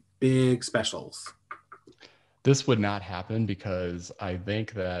to see big specials. This would not happen because I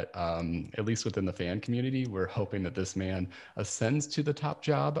think that, at least within the fan community, we're hoping that this man ascends to the top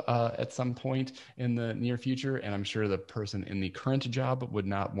job at some point in the near future. And I'm sure the person in the current job would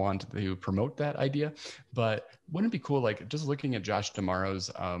not want to promote that idea. But wouldn't it be cool, like just looking at Josh D'Amaro's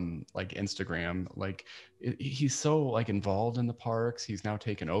like Instagram, like he's so like involved in the parks. He's now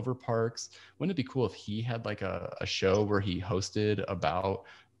taken over parks. Wouldn't it be cool if he had like a show where he hosted about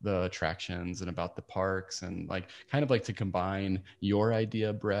the attractions and about the parks, and like kind of like to combine your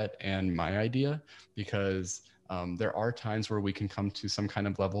idea, Brett, and my idea, because there are times where we can come to some kind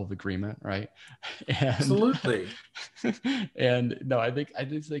of level of agreement, right? And, absolutely. And no, I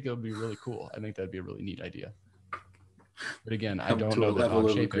just think it would be really cool. I think that'd be a really neat idea. But again, I don't know the Bob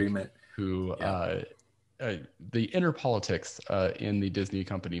Chapek, who the inner politics in the Disney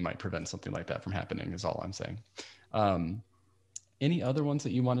company might prevent something like that from happening, is all I'm saying. Any other ones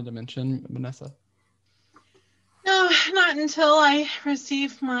that you wanted to mention, Vanessa? No, not until I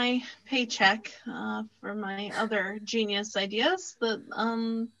receive my paycheck for my other genius ideas that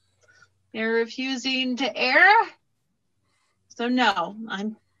they're refusing to air. So no,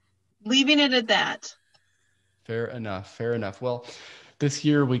 I'm leaving it at that. Fair enough. Well, this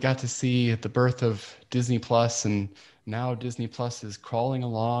year we got to see the birth of Disney Plus, and now Disney Plus is crawling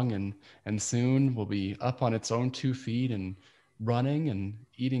along, and soon will be up on its own 2 feet and running and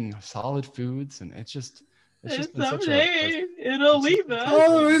eating solid foods, and it's just been such it'll leave us.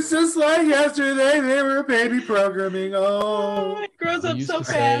 Oh, it's just like yesterday they were baby programming. It grows up so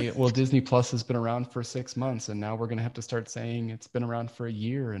fast. Well, Disney Plus has been around for 6 months, and now we're going to have to start saying it's been around for a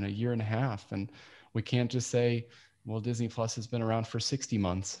year and a year and a half, and we can't just say, well, Disney Plus has been around for 60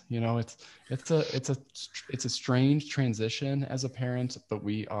 months. It's a strange transition as a parent, but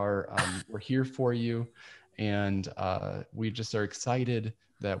we're here for you. And we just are excited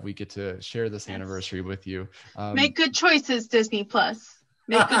that we get to share this anniversary with you. Make good choices, Disney Plus.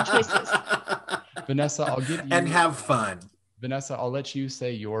 Make good choices. Vanessa, I'll give you... And have fun. Vanessa, I'll let you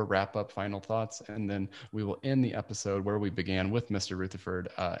say your wrap-up final thoughts, and then we will end the episode where we began with Mr. Rutherford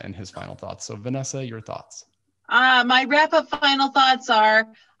and his final thoughts. So, Vanessa, your thoughts. My wrap-up final thoughts are,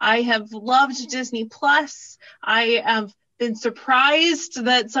 I have loved Disney Plus. I have been surprised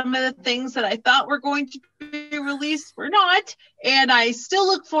that some of the things that I thought were going to be released were not, and I still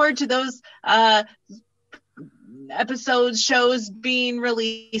look forward to those shows being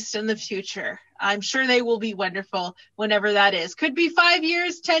released in the future. I'm sure they will be wonderful whenever that is. Could be 5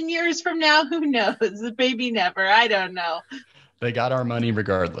 years, 10 years from now, who knows? Maybe never, I don't know. They got our money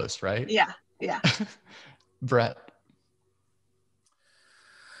regardless, right? Yeah. Brett.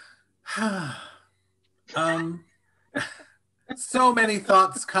 So many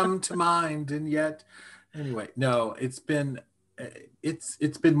thoughts come to mind, and yet anyway, no, it's been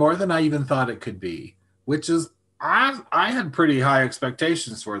more than I even thought it could be, which is I had pretty high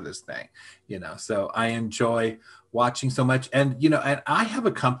expectations for this thing, so I enjoy watching so much, and and I have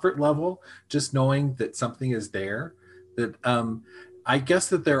a comfort level just knowing that something is there, that I guess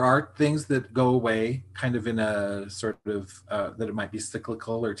that there are things that go away kind of in a sort of that it might be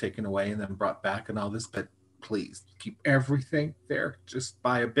cyclical or taken away and then brought back and all this, but please keep everything there. Just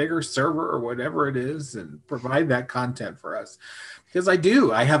buy a bigger server or whatever it is and provide that content for us. Because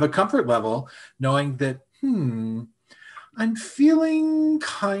I have a comfort level knowing that, I'm feeling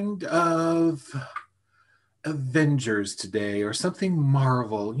kind of Avengers today or something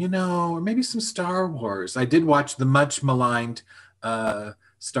Marvel, or maybe some Star Wars. I did watch the much maligned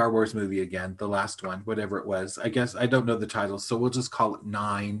Star Wars movie again, the last one, whatever it was. I guess I don't know the title, so we'll just call it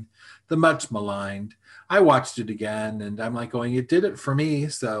 9, the much maligned. I watched it again and I'm like going, it did it for me,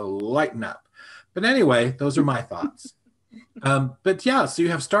 so lighten up. But anyway, those are my thoughts. But yeah, so you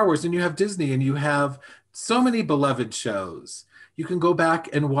have Star Wars and you have Disney and you have so many beloved shows. You can go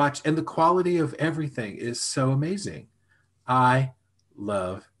back and watch, and the quality of everything is so amazing. I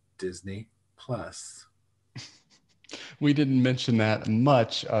love Disney Plus. We didn't mention that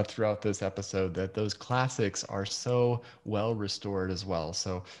much throughout this episode, that those classics are so well restored as well.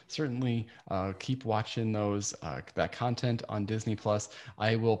 So certainly keep watching those that content on Disney Plus.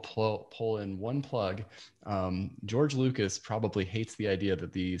 I will pull in one plug. George Lucas probably hates the idea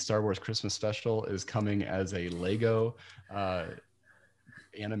that the Star Wars Christmas special is coming as a Lego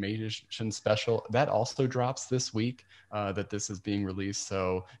animation special. That also drops this week that this is being released,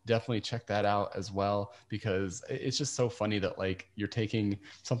 so definitely check that out as well, because it's just so funny that like you're taking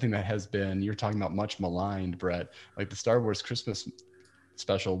something that has been, you're talking about much maligned, Brett, like the Star Wars Christmas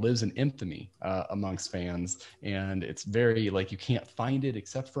special lives in infamy amongst fans, and it's very like you can't find it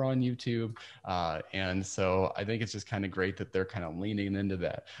except for on YouTube, and so I think it's just kind of great that they're kind of leaning into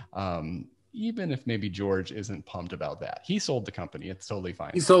that. Even if maybe George isn't pumped about that. He sold the company. It's totally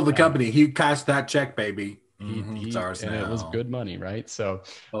fine. He sold the company. He cashed that check, baby. It's ours and now. It was good money, right? So,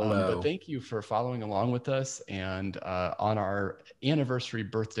 but thank you for following along with us and on our anniversary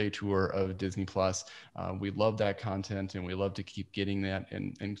birthday tour of Disney Plus. We love that content, and we love to keep getting that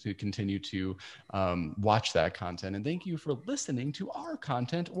and to continue to watch that content. And thank you for listening to our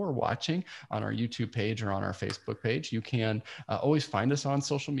content or watching on our YouTube page or on our Facebook page. You can always find us on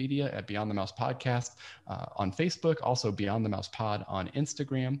social media at Beyond the Mouse Podcast on Facebook, also Beyond the Mouse Pod on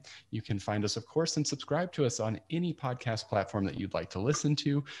Instagram. You can find us, of course, and subscribe to us on any podcast platform that you'd like to listen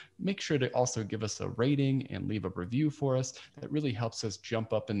to. Make sure to also give us a rating and leave a review for us. That really helps us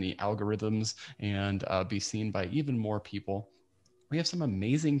jump up in the algorithms and be seen by even more people. We have some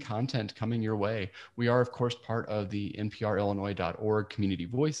amazing content coming your way. We are, of course, part of the nprillinois.org Community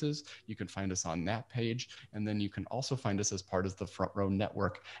Voices. You can find us on that page. And then you can also find us as part of the Front Row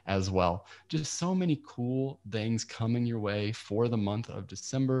Network as well. Just so many cool things coming your way for the month of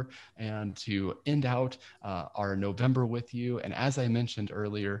December and to end out our November with you. And as I mentioned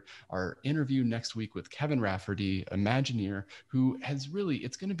earlier, our interview next week with Kevin Rafferty, Imagineer, who has really,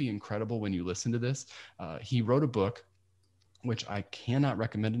 it's going to be incredible when you listen to this. He wrote a book, which I cannot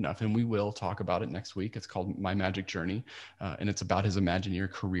recommend enough, and we will talk about it next week. It's called My Magic Journey, and it's about his Imagineer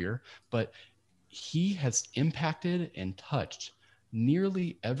career. But he has impacted and touched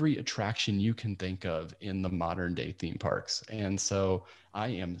nearly every attraction you can think of in the modern day theme parks. And so I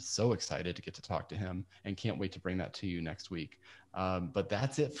am so excited to get to talk to him and can't wait to bring that to you next week. But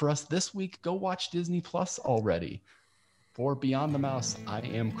that's it for us this week. Go watch Disney Plus already. For Beyond the Mouse, I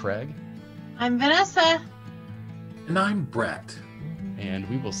am Craig. I'm Vanessa. And I'm Brett. And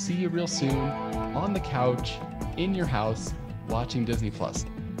we will see you real soon on the couch, in your house, watching Disney Plus.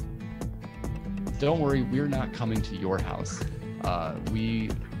 Don't worry, we're not coming to your house. We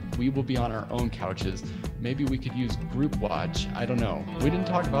will be on our own couches. Maybe we could use group watch. I don't know. We didn't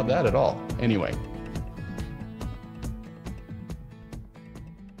talk about that at all. Anyway,